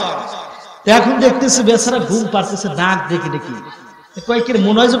করে? এখন দেখতেছে বেচারা ঘুম পারতেছে, নাক দেখে দেখি কয়েকের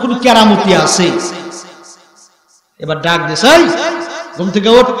মনে হয় যে কোনো কেরামতি আছে। এবার ডাক দিছে, ঘুম থেকে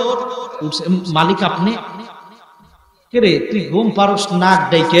ওঠ। মালিক আপনি কে রে? তুই ঘুম পারস নাক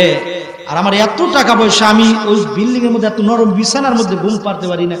ডেকে, আর আমার এত টাকা পয়সা, আমি ওই বিল্ডিং এর মধ্যে এত নরম বিছানার মধ্যে ঘুম পারতে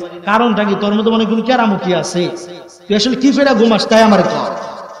পারি না। কারণটা কি? তোর মধ্যে মনে কোনো কেরামতি আছে? তুই আসলে কি ফেরা ঘুমাস তাই আমার কর।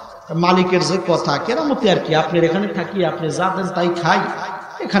 মালিকের যে কথা, কেরামতি আর কি? আপনার এখানে থাকি, আপনি যা দেন তাই খাই,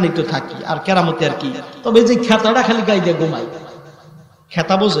 এখানেই তো থাকি, আর কেরামতি আর কি? তবে যে খেতাটা খালি গাই দিয়ে ঘুমাই।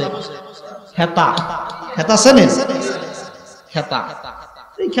 খেতা বোঝে? খেতা, খেতা চেনেন? খেতা,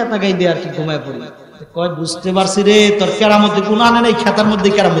 এই খেতা গাই দিয়ে আর কি ঘুমায় পড়ি। কয় বুঝতে পারছি রে, তোর কেরামতি কোন আনে নাই, খেতার মধ্যে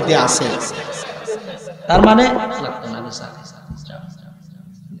কেরামতি আছে। তার মানে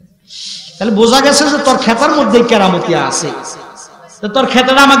তাহলে বোঝা গেছে যে তোর খেতার মধ্যে কেরামতি আছে, তোর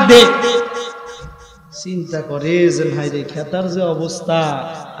খেতাটা আমাকে দে। চিন্তা করে যে ভাই রে, খেতার যে অবস্থা,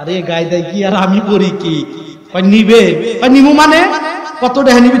 আরে গাই দেয় কি আর আমি করি কি? নিবে? নিবো মানে কত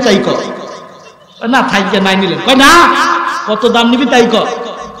টাকা নিবি তাই কর। না থাইকে নাই নিলেন। কয় না, কত দাম নিবি তাই কর।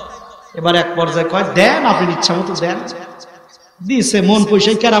 এবার এক পর্যায়ে কয় দেন, আপনি ইচ্ছা মতো দেন। দিছে মন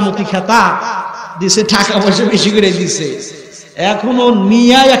পয়সায় কেরামতি খেতা দিছে, টাকা পয়সা বেশি করে দিছে। এখনো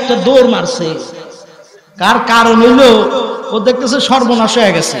নিয়ে একটা দৌড় মারছে, কার কারণ হইলো ও দেখতেছে সর্বনাশ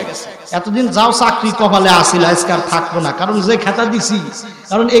হয়ে গেছে, এতদিন যাও চাকরি কপালে আসিল, আজকে আর থাকবো না, কারণ যে খাতা দিছি,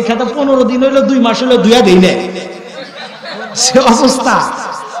 কারণ এই খাতা 15 দিন হইলো 2 মাস হইলো ধুয়া দেই না, সে অবস্থা।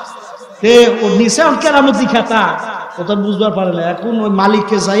 ও নিচে কেরামতি খাতা, ও তো বুঝবার পারে না। এখন ওই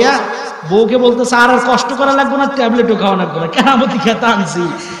মালিককে যাইয়া বউকে বলতেছে আর কষ্ট করা লাগবে না, ট্যাবলেটও খাওয়া লাগবে না, কেরামতি খেতা আনছি।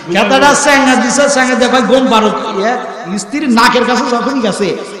 খেতাটা স্যাঙ্গা দিছে, স্যাঙ্গা দেখা গম 12 স্ত্রীর নাকের কাছে যখনই গেছে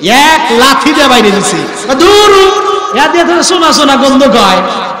এক লাথি দিয়ে বাইরে দিছে, দূর ইয়া দিয়ে সোনা সোনা গন্ধ কয়।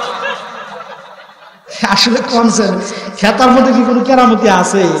 আসলে কনসেন খেতার মধ্যে কি কোনো কেরামতি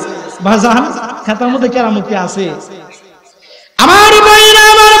আছে ভাজান? খেতার মধ্যে কেরামতি আছে? আমার ভাইরা,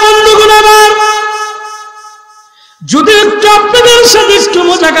 আমার বন্ধুগুলো, আমার যদি একটু আপনাদের সাথে একটু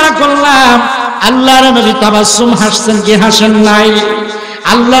মজাকরা করলাম, আল্লাহর নবী তাবাসসুম হাসছেন কি হাসেন নাই?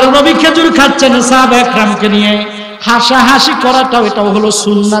 আল্লাহর নবী খেজুর খাচ্ছেন সাহাবা একরামকে নিয়ে, হাসাহাসি করাটাও এটাও হলো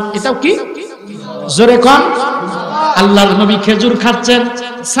সুন্নাত। এটাও কি? জোরে কোন। আল্লাহর নবী খেজুর খাচ্ছেন,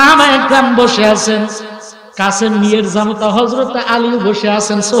 সাহাবা একরাম বসে আছেন, কাছে মেয়ের জামাতা হযরত আলী বসে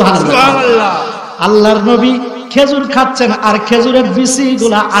আছেন। সুবহানাল্লাহ। আল্লাহর নবী খেজুর খাচ্ছেন আর খেজুরের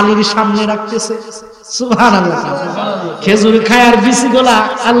বিচিগুলা আলীর সামনে রাখতেছে। সুবহানাল্লাহ। খেজুর খায় আর বিচিগুলা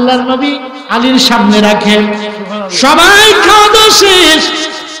আল্লাহর নবী আলীর সামনে রাখেন। সবাই খাওয়া দাওয়া শেষ,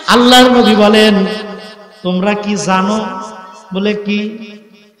 আল্লাহর নবী বলেন তোমরা কি জানো? বলে কি?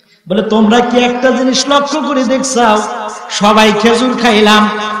 বলে তোমরা কি একটা জিনিস লক্ষ্য করে দেখছাও? সবাই খেজুর খাইলাম,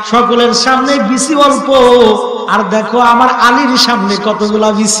 সকলের সামনে বিচি অল্প, আর দেখো আমার আলীর সামনে কতগুলা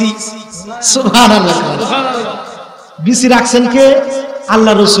বিচি। সুবহানাল্লাহ। বিচি রাখছেন কে?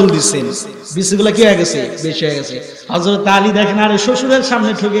 আল্লাহ রাসূল দিছেন। বিচিগুলা কি হয়ে গেছে? বেশি হয়ে গেছে। হযরত আলী দেখেন আরে শ্বশুরের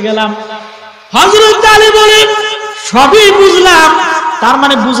সামনে ঠকে গেলাম। হযরত আলী বলেন সবই বুঝলাম, তার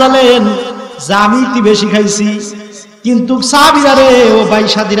মানে বুঝালেন যে আমি কি বেশি খাইছি। কিন্তু সাহাবীরা রে, ও ভাই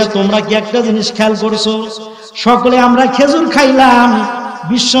সাথীরা, তোমরা কি একটা জিনিস খেয়াল করছো? সকলে আমরা খেজুর খাইলাম,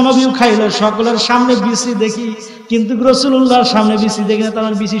 বিশ্বনবীও খাইলো, সকলের সামনে বিচি দেখি, কিন্তু রাসূলুল্লাহর সামনে বিচি দেখি না,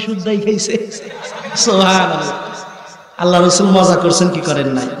 তার বিচি শুদ্ধাই খাইছে। সুবহানাল্লাহ। আল্লাহ রাসূল মজা করছেন কি করেন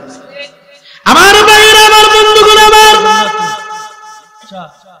নাই? আমার ভাইরা, আমার বন্ধুগুলো, আমার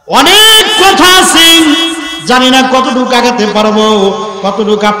অনেক কথা আছে, জানি না কতটুকু আগাতে পারবো,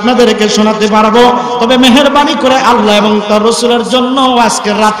 কতটুকু আপনাদেরকে শোনাতে পারবো। তবে মেহেরবানি করে আল্লাহ এবং তার রাসূলের জন্য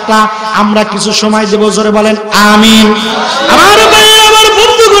আজকের রাতটা আমরা কিছু সময় দেব। জোরে বলেন আমিন। আমার ভাইরা, আমার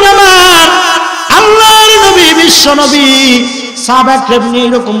বন্ধুগুলো, আমার আল্লাহর নবী, বিশ্ব নবী সাহাবায়ে নিয়ে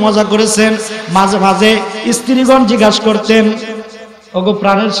এরকম মজা করেছেন। মাঝে মাঝে স্ত্রীগণ জিজ্ঞাসা করতেন, ওগো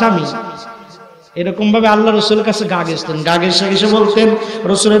প্রাণের স্বামী, এরকম ভাবে আল্লাহ রাসূলের কাছে গা ঘেঁষতেন। গা ঘেঁষে এসে বলতেন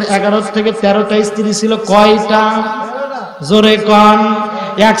রাসূলের 11 থেকে 13টা স্ত্রী ছিল। কয়টা? জোরে কন।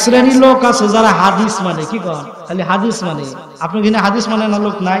 এক শ্রেণীর লোক আছে যারা হাদিস মানে, কি কন? খালি হাদিস মানে। আপনার কিনা হাদিস মানে না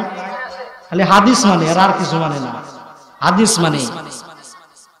লোক নাই? খালি হাদিস মানে, আর কিছু মানে না। হাদিস মানে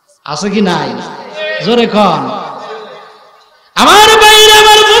আছে কি নাই? জোরে কন। আমার ভাইরা,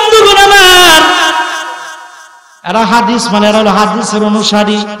 আমার বন্ধুগণ, আমার এরা হাদিস মানে, এরা হলো হাদিসের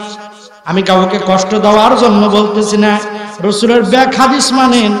অনুসারী। আমি কাউকে কষ্ট দেওয়ার জন্য বলতেছি না, রাসূলের ব্যাক হাদিস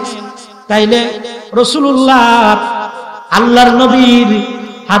মানেন, তাইলে রাসূলুল্লাহ আল্লাহর নবীর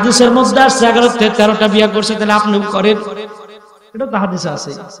হাদিসের মধ্যে আছে 11 থেকে 13টা বিয়ে করছে, তাহলে আপনিও করেন, এটা তো হাদিসে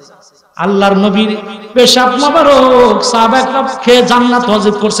আছে। আল্লাহর নবীর পেশাব মোবারক সাহাবায়ে কেরাম খেয়ে জান্নাত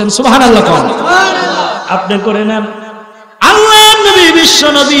ওয়াজিব করছেন। সুবহানাল্লাহ। আপনি করে নেন। আল্লাহর নবী, বিশ্ব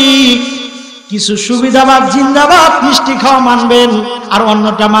নবী কিছু সুবিধাবাদ জিন্দাবাদ মিষ্টি খাওয়া মানবেন, আর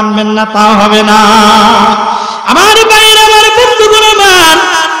অন্যটা মানবেন না, তা হবে না। আমার ভাইরা, আমার বন্ধুগণ, আমার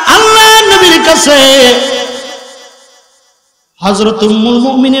আল্লাহর নবীর কাছে হযরত উম্মুল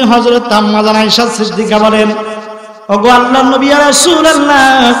মুমিনিন হযরত আম্মা জান আয়েশা সিদ্দিকা বলেন, ওগো আল্লাহর নবী, ইয়া রাসূলুল্লাহ,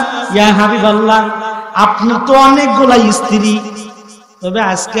 ইয়া হাবিবাল্লাহ, আপনি তো অনেকগুলা স্ত্রী, তবে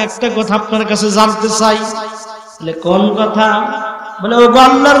আজকে একটা কথা আপনার কাছে জানতে চাই। বলে কোন কথা? বলে ওগো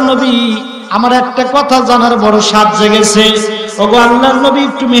আল্লাহর নবী, আমার একটা কথা জানার বড় স্বাদ জেগেছে। ওগো আল্লাহর নবী,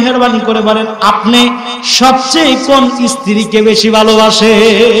 একটু মেহেরবানি করে বলেন আপনি সবচেয়ে কোন স্ত্রীকে বেশি ভালোবাসে?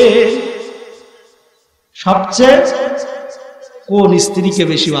 সবচেয়ে কোন স্ত্রীকে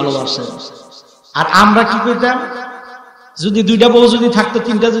বেশি ভালোবাসে? আর আমরা কি কইতাম? যদি 2টা বউ যদি থাকতো,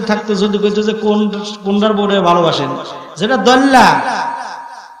 3টা যদি থাকতো, যদি কইতো যে কোনটার বউরে ভালোবাসেন, যেটা দল্লা,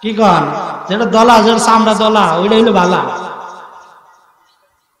 কি কন, যেটা দলা, যেটা চামড়া দলা, ওইটা হইলো ভালা।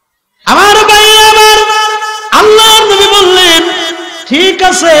 আমার ভাইরা, আমার আল্লাহর নবী বললেন ঠিক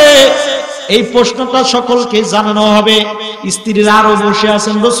আছে, এই প্রশ্নটা সকলকে জানানো হবে। স্ত্রীরা আরো বসে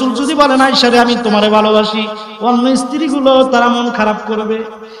আছেন। রাসূল যদি বলেন আয়েশা রে, আমি তোমারে ভালোবাসি, অন্য স্ত্রীগুলো তারা মন খারাপ করবে।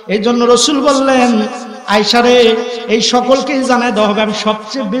 এই জন্য রাসূল বললেন আয়েশারে এই সকলকেই জানাই দেওয়া হবে আমি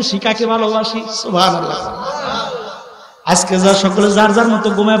সবচেয়ে বেশি কাকে ভালোবাসি। সুবহানাল্লাহ। আজকে যা সকলে যার যার মতো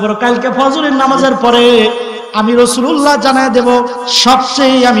ঘুমায় পড়ো, কালকে ফজরের নামাজের পরে আমি রাসূলুল্লাহ জানাই দেব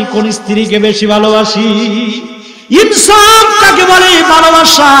সবচেয়ে আমি কোন স্ত্রীকে বেশি ভালোবাসি। ইনসাফ কাকে বলে,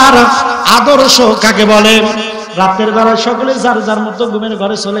 ভালোবাসার আদর্শ কাকে বলে। রাতের বেলা সকলে যার যার মতো ঘুমের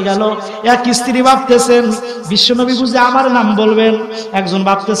ঘরে চলে গেল। এক স্ত্রী ভাবতেছেন বিশ্বনবী বুঝে আমার নাম বলবেন, একজন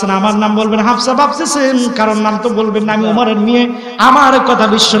ভাবতেছেন আমার নাম বলবেন, হাফসা ভাবতেছেন কারণ নাম তো বলবেন না, আমি ওমরের মেয়ে, আমার কথা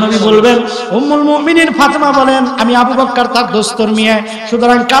বিশ্বনবী বলবেন। উম্মুল মুমিনিন ফাতেমা বলেন আমি আবু বকর তার দোস্তর মেয়ে,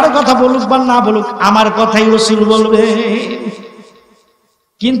 সুতরাং কারো কথা বলুক বা না বলুক আমার কথাই রাসূল বলবে।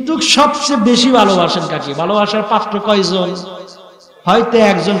 কিন্তু সবচেয়ে বেশি ভালোবাসেন কাকে? ভালোবাসার পাত্র কয়জন? হয়তো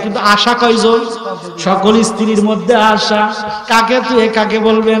একজন, কিন্তু আশা কয়জন? সকল স্ত্রীর মধ্যে আশা। কাকে তুই কাকে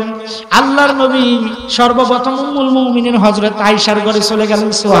বলবেন? আল্লাহর নবী সর্বপ্রথম উম্মুল মুমিনিন হযরত আয়েশার ঘরে চলে গেলেন।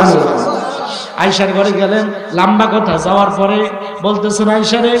 সুবহানাল্লাহ। আয়েশার ঘরে গেলেন, লম্বা কথা, যাওয়ার পরে বলতেছেন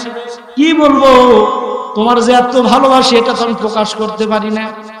আয়েশারে কি বলবো, তোমার যে এত ভালোবাসি এটা তো আমি প্রকাশ করতে পারি না,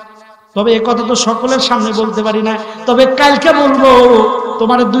 তবে এ কথা তো সকলের সামনে বলতে পারি না, তবে কালকে বলবো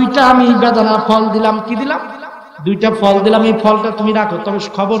তোমার দুইটা আমি বেদানা ফল দিলাম। কি দিলাম? দুইটা ফল দিলাম, এই ফলটা তুমি রাখো, তবে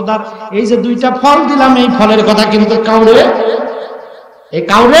খবরদার এই যে দুইটা ফল দিলাম এই ফলের কথা কিন্তু কাউরে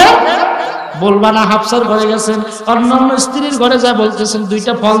বলবা না। হাফসার ঘরে গেছেন, অন্যান্য স্ত্রীর ঘরে যা বলতেছেন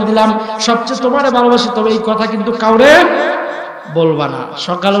দুইটা ফল দিলাম, সবচেয়ে তোমারে ভালোবাসি, তবে এই কথা কিন্তু কাউরে বলবা না।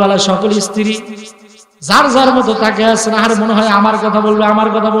 সকালবেলা সকল স্ত্রী যার যার মতো তাকে আছেন, আর মনে হয় আমার কথা বলবে, আমার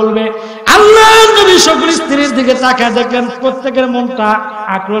কথা বলবে। আল্লাহ নবী সকল স্ত্রীর দিকে তাকায় দেখেন প্রত্যেকের মনটা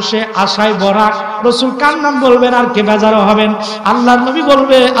আক্রোশে আশায় ভরা। রাসূল কার নাম বলবেন আর কে বেজার হবেন? আল্লাহ নবী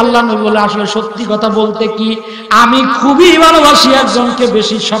বলবে। আল্লাহ নবী বলে আসলে সত্যি কথা বলতে কি আমি খুবই ভালোবাসি একজনকে,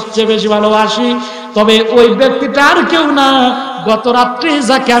 বেশি সবচেয়ে বেশি ভালোবাসি, তবে ওই ব্যক্তিটা আর কেউ না, গত রাত্রে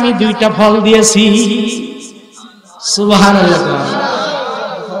যাকে আমি দুইটা ফল দিয়েছি। সুবহানাল্লাহ।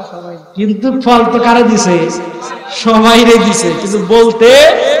 কিন্তু ফল তো কারে দিছে? সবাইরে দিছে, কিন্তু বলতে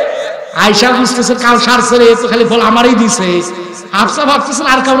আয়েশা বুঝতেছে কাল সারছে তো খালি ফল আমারই দিছে, হাফসা ভাবতেছেন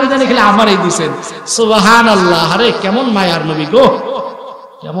আর কাউরে জানি খালি আমারই দিছেন। সুবহানাল্লাহ। আরে কেমন মায়ার নবী গো,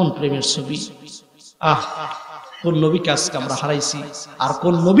 কেমন প্রেমের ছবি। কোন নবীকে আজকে আমরা হারাইছি, আর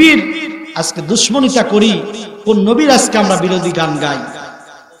কোন নবীর আজকে দুশ্মনিতা করি, কোন নবীর আজকে আমরা বিরোধী গান গাই।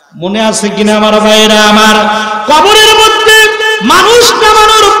 মনে আছে কিনা আমার ভাইরা আমার? কবরের মধ্যে মানুষ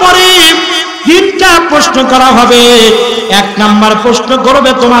নামানোর পরে তিনটা প্রশ্ন করা হবে। এক নাম্বার প্রশ্ন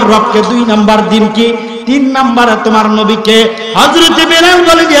করবে তোমার রবকে, দুই নাম্বার দিন কি, তিন নাম্বারে তোমার নবীকে। হযরত বেলাল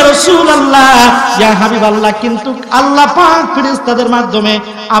বলেন ইয়া রাসূলুল্লাহ, ইয়া হাবিবাল্লাহ, কিন্তু আল্লাহ পাক ফেরেশতাদের মাধ্যমে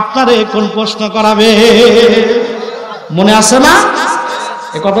আপনারে কোন প্রশ্ন করাবে? মনে আছে না?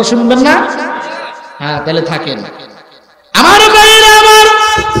 এ কথা শুনবেন না? হ্যাঁ, তাহলে থাকেন। আমার ভাইরা আমার,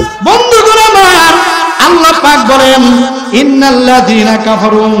 বন্ধুগণ আমার, আল্লাহ পাক বলেন ইন্নাল্লাযীনা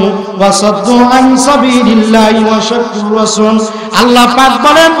কাফারু ওয়া সাদ্দু আন সাবিলিল্লাহি ওয়া শাক্কুর রাসূল। আল্লাহ পাক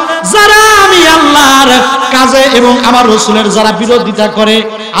বলেন যারা আমি আল্লাহর কাজে এবং আমার রাসূলের যারা বিরোধিতা করে,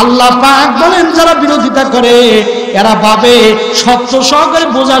 আল্লাহ পাক বলেন যারা বিরোধিতা করে এরা ভাবে সত্য সহকারে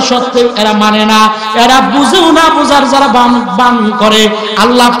বোঝা সত্ত্বেও এরা মানে না, এরা বুঝেও না বোঝার যারা বান করে,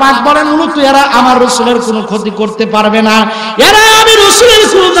 আল্লাহ পাক বলেন মূলত এরা আমার রাসূলের কোনো ক্ষতি করতে পারবে না, এরা আমি রাসূলের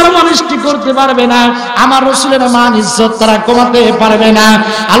কোনো ধর্ম অনিষ্টি করতে পারবে না, আমার রাসূলের মান ইজ্জত তারা কমাতে পারবে না।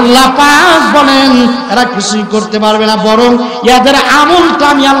 আল্লাহ পাক বলেন এরা কিছুই করতে পারবে না, বরং এদের আমলটা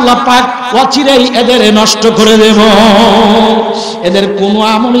আমি আল্লাহ পাক অচিরেই এদের নষ্ট করে দেব। এদের কোনো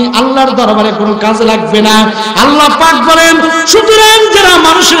আমলই আল্লাহর দরবারে কোনো কাজে লাগবে না। আল্লাহ পাক বলেন সুতরাং যারা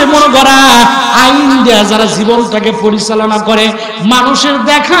মানুষের মন গড়া আইন দেয়া যারা জীবনটাকে পরিচালনা করে, মানুষের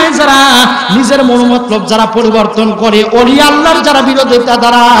দেখায় যারা নিজের মনোমতলব যারা পরিবর্তন করে, ওলি আল্লাহর যারা বিরোধিতা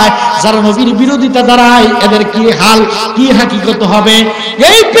দাঁড়ায়, যারা নবীর বিরোধিতা দাঁড়ায়, এদের কি হাল কি হাকিকত হবে?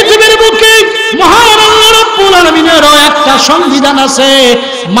 এই পৃথিবীর বুকে মহান আল্লাহ রাব্বুল আলামিনেরও একটা সংবিধান আছে,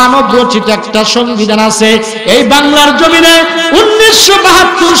 মানব রচিত একটা সংবিধান আছে। এই বাংলার জমিনে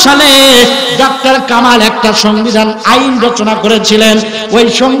 1972 সালে ডক্টর কামাল একটা সংবিধান আইন রচনা করেছিলেন। ওই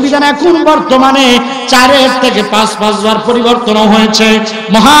সংবিধান এখন বর্তমানে 4 থেকে 5 বার পরিবর্তন হয়েছে।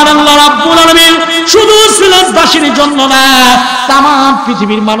 মহান আল্লাহ রাব্বুল আলামিন শুধু সিলেটবাসীর জন্য না, তাম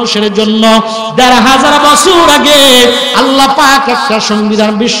পৃথিবীর মানুষের জন্য 1500 বছর আগে আল্লাহ পাক একটা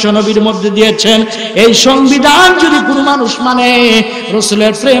সংবিধান বিশ্ব নবীর মধ্যে দিয়েছেন। এই সংবিধান যদি কোনো মানুষ মানে,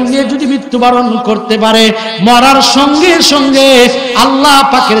 রাসূলের প্রেম নিয়ে যদি মৃত্যুবরণ করতে পারে, মরার সঙ্গে সঙ্গে আল্লাহ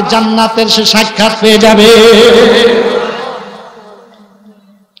পাকের জান্নাতের সে সাক্ষাৎ পেয়ে যাবে।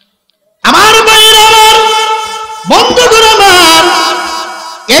 আমার ভাইয়ের আমার, বন্ধুগণ আমার,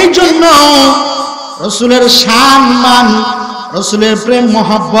 এই জন্য রাসূলের সম্মান রাসূলের প্রেম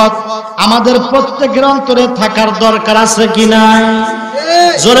মহব্বত আমাদের প্রত্যেকের অন্তরে থাকার দরকার আছে কি নাই?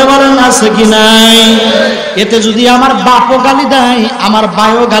 জোরে বলেন আছে কি নাই? এতে যদি আমার বাপও গালি দেয়, আমার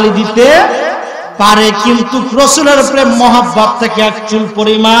ভাইও গালি দিতে পারে, কিন্তু রাসূলের প্রেম মহব্বত থেকে এক চুল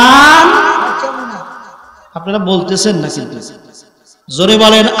পরিমাণ। আপনারা বলতেছেন না কিন্তু, জোরে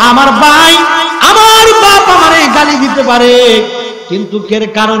বলেন। আমার ভাই আমার বাপ আমারে গালি দিতে পারে, কিন্তু এর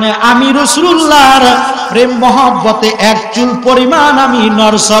কারণে আমি রাসূলুল্লাহর প্রেম মহব্বতে এক চুল পরিমাণ আমি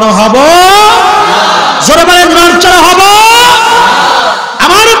নরসর হব। জোরে বলেন নরসর হব।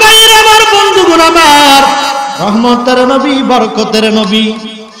 আমার ভাইয়ের, আমার বন্ধুগণ, আমার রহমতের নবী, বরকতের নবী,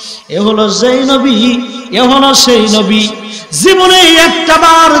 এ হলো সেই নবী, এ হলো সেই নবী। জীবনে একটা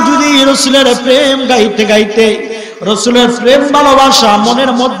বার যদি রাসূলের প্রেম গাইতে গাইতে, রাসূলের প্রেম ভালোবাসা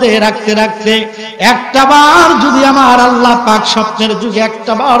মনের মধ্যে রাখতে রাখতে একটা বার যদি আমার আল্লাহ পাক স্বপ্নের যুগে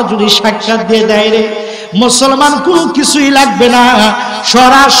একটা বার যদি সাক্ষাৎ দিয়ে দেয় রে, মুসলমান কোনো কিছুই লাগবে না,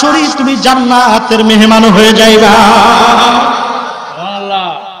 সরাসরি তুমি জান্নাতের মেহমান হয়ে যাইবা।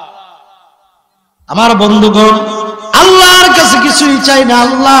 আমার বন্ধুগণ, আল্লাহর কাছে কিছুই চাই না।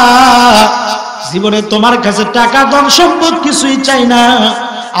 আল্লাহ জীবনে তোমার কাছে টাকা ধন সম্পদ কিছুই চাই না।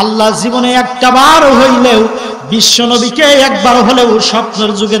 আল্লাহ জীবনে একটা বার হইলেও বিশ্ব নবীকে একবার হলেও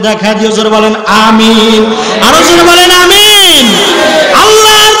স্বপ্নের যুগে দেখা দিও। জোরে বলেন আমিন। আরো জোরে বলেন আমিন।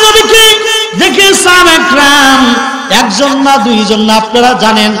 আল্লাহর নবীকে দেখে সাহাবা একরাম একজন না দুইজন না, আপনারা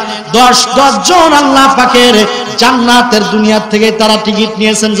জানেন 10 জন আল্লাহ পাকের জান্নাতের দুনিয়া থেকে তারা টিকিট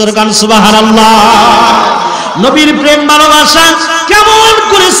নিয়েছেন। জোরে গান সুবহানাল্লাহ। নবীর প্রেম ভালোবাসা কেমন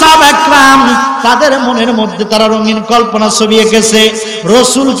করে সাহাবা একরাম তাদের মনের মধ্যে তারা রঙিন কল্পনা ছবি এঁকেছে।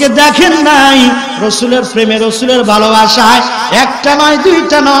 রাসূলকে দেখেন নাই, রাসূলের প্রেমে, রাসূলের ভালোবাসায় একটা নয়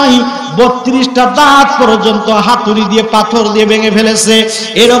দুইটা নয় 32টা দাঁত পর্যন্ত হাতুড়ি দিয়ে পাথর দিয়ে ভেঙে ফেলেছে।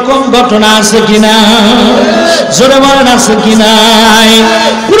 এরকম ঘটনা আছে কিনা? জোরে বলেন আছে কিনা?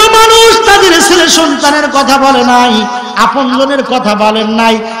 পুরো মানুষ তাদের ছেলে সন্তানের কথা বলে নাই, আপনজনের কথা বলেন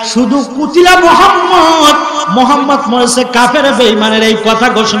নাই, শুধু কুতিলা মোহাম্মদ মরেছে কাফের বেঈমানের এই কথা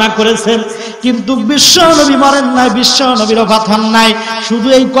ঘোষণা করেছেন। কিন্তু বিশ্ব নবী মরেন নাই, বিশ্ব নবীর ওফাত হন নাই, শুধু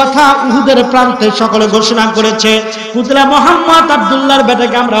এই কথা উহুদের প্রান্তে সকলে ঘোষণা করেছে, কুতিলা মোহাম্মদ, আব্দুল্লাহর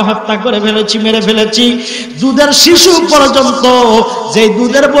বেটাকে আমরা হত্যা করে ফেলেছি, মেরে ফেলেছি। দুধের শিশু পর্যন্ত, যে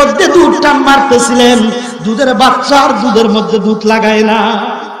দুধের মধ্যে দুধ টান মারতেছিলেন, দুধের বাচ্চার দুধের মধ্যে দুধ লাগায় না,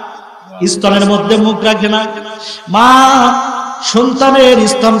 স্তনের মধ্যে মুখ রাখে না। মা সন্তানের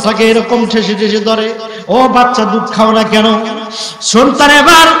স্তনটাকে এরকম ঠেসে ঠেসে ধরে, ও বাচ্চা দুধ খাও না কেন? সন্তান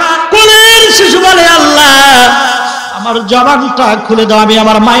এবার কোলের শিশু বলে, আল্লাহ আমার জবানটা খুলে দাও, আমি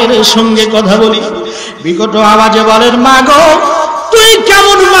আমার মায়ের সঙ্গে কথা বলি। বিকট আওয়াজে বলেন, মা গো তুই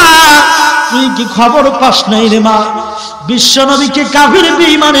কেমন মা? তুই কি খবর পাস নাই রে মা? বিশ্ব নবীকে কাফির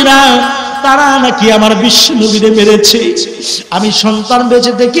বেঈমানেরা তারা নাকি আমার বিশ্ব নবীরে মেরেছে। আমি সন্তান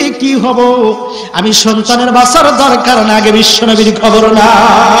বেঁচে দেখে কি হব? আমি সন্তানের বাঁচার দরকার না, আগে বিশ্ব নবীর খবর না।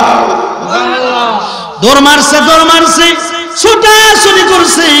 দৌড় মারছে, ছোটাছুটি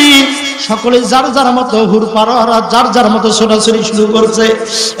করছে, সকলে যার যার মতো হুর পাড়া, যার যার মতো ছোটাছুটি শুরু করছে।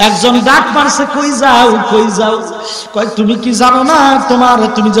 একজন ডাক মারছে, কই যাও কই যাও? কয় তুমি কি জানো না,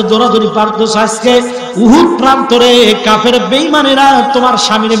 তুমি যে দৌড়াদৌড়ি পারতেছ, আজকে উহুদ প্রান্তরে কাফের বেঈমানেরা তোমার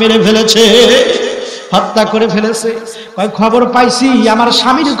স্বামীরে মেরে ফেলেছে, হত্যা করে ফেলেছে। কয় খবর পাইছি, আমার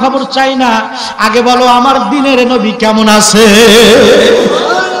স্বামীর খবর চাই না, আগে বলো আমার দিনের নবী কেমন আছে।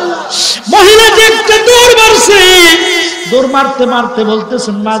 মহিলা দেখতে দৌড় মারছে, দৌড় মারতে মারতে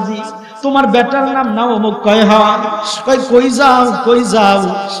বলতেছেন, মাজি তোমার বেটার নাম না অমুক? কয় হ্যাঁ। কয় কই যাও কই যাও?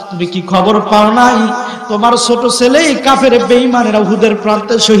 তুমি কি খবর পাও নাই? তোমার ছোট ছেলে কাফের বেঈমানেরা উহুদের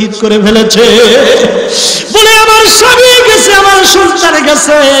প্রান্তে শহীদ করে ফেলেছে। বলে আমার স্বামী গেছে, আমার সন্তান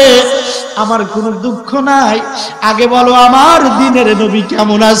গেছে, আমার কোনো দুঃখ নাই, আগে বলো আমার দিনের নবী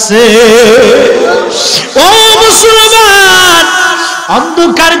কেমন আছে। ও মুসলমান,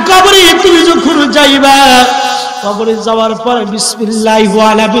 অন্ধকার কবরে তুমি যখন যাইবা, কবরে যাওয়ার পরে বিসমিল্লাহি ওয়া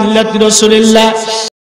আলা মিল্লাতি রাসূলিল্লাহ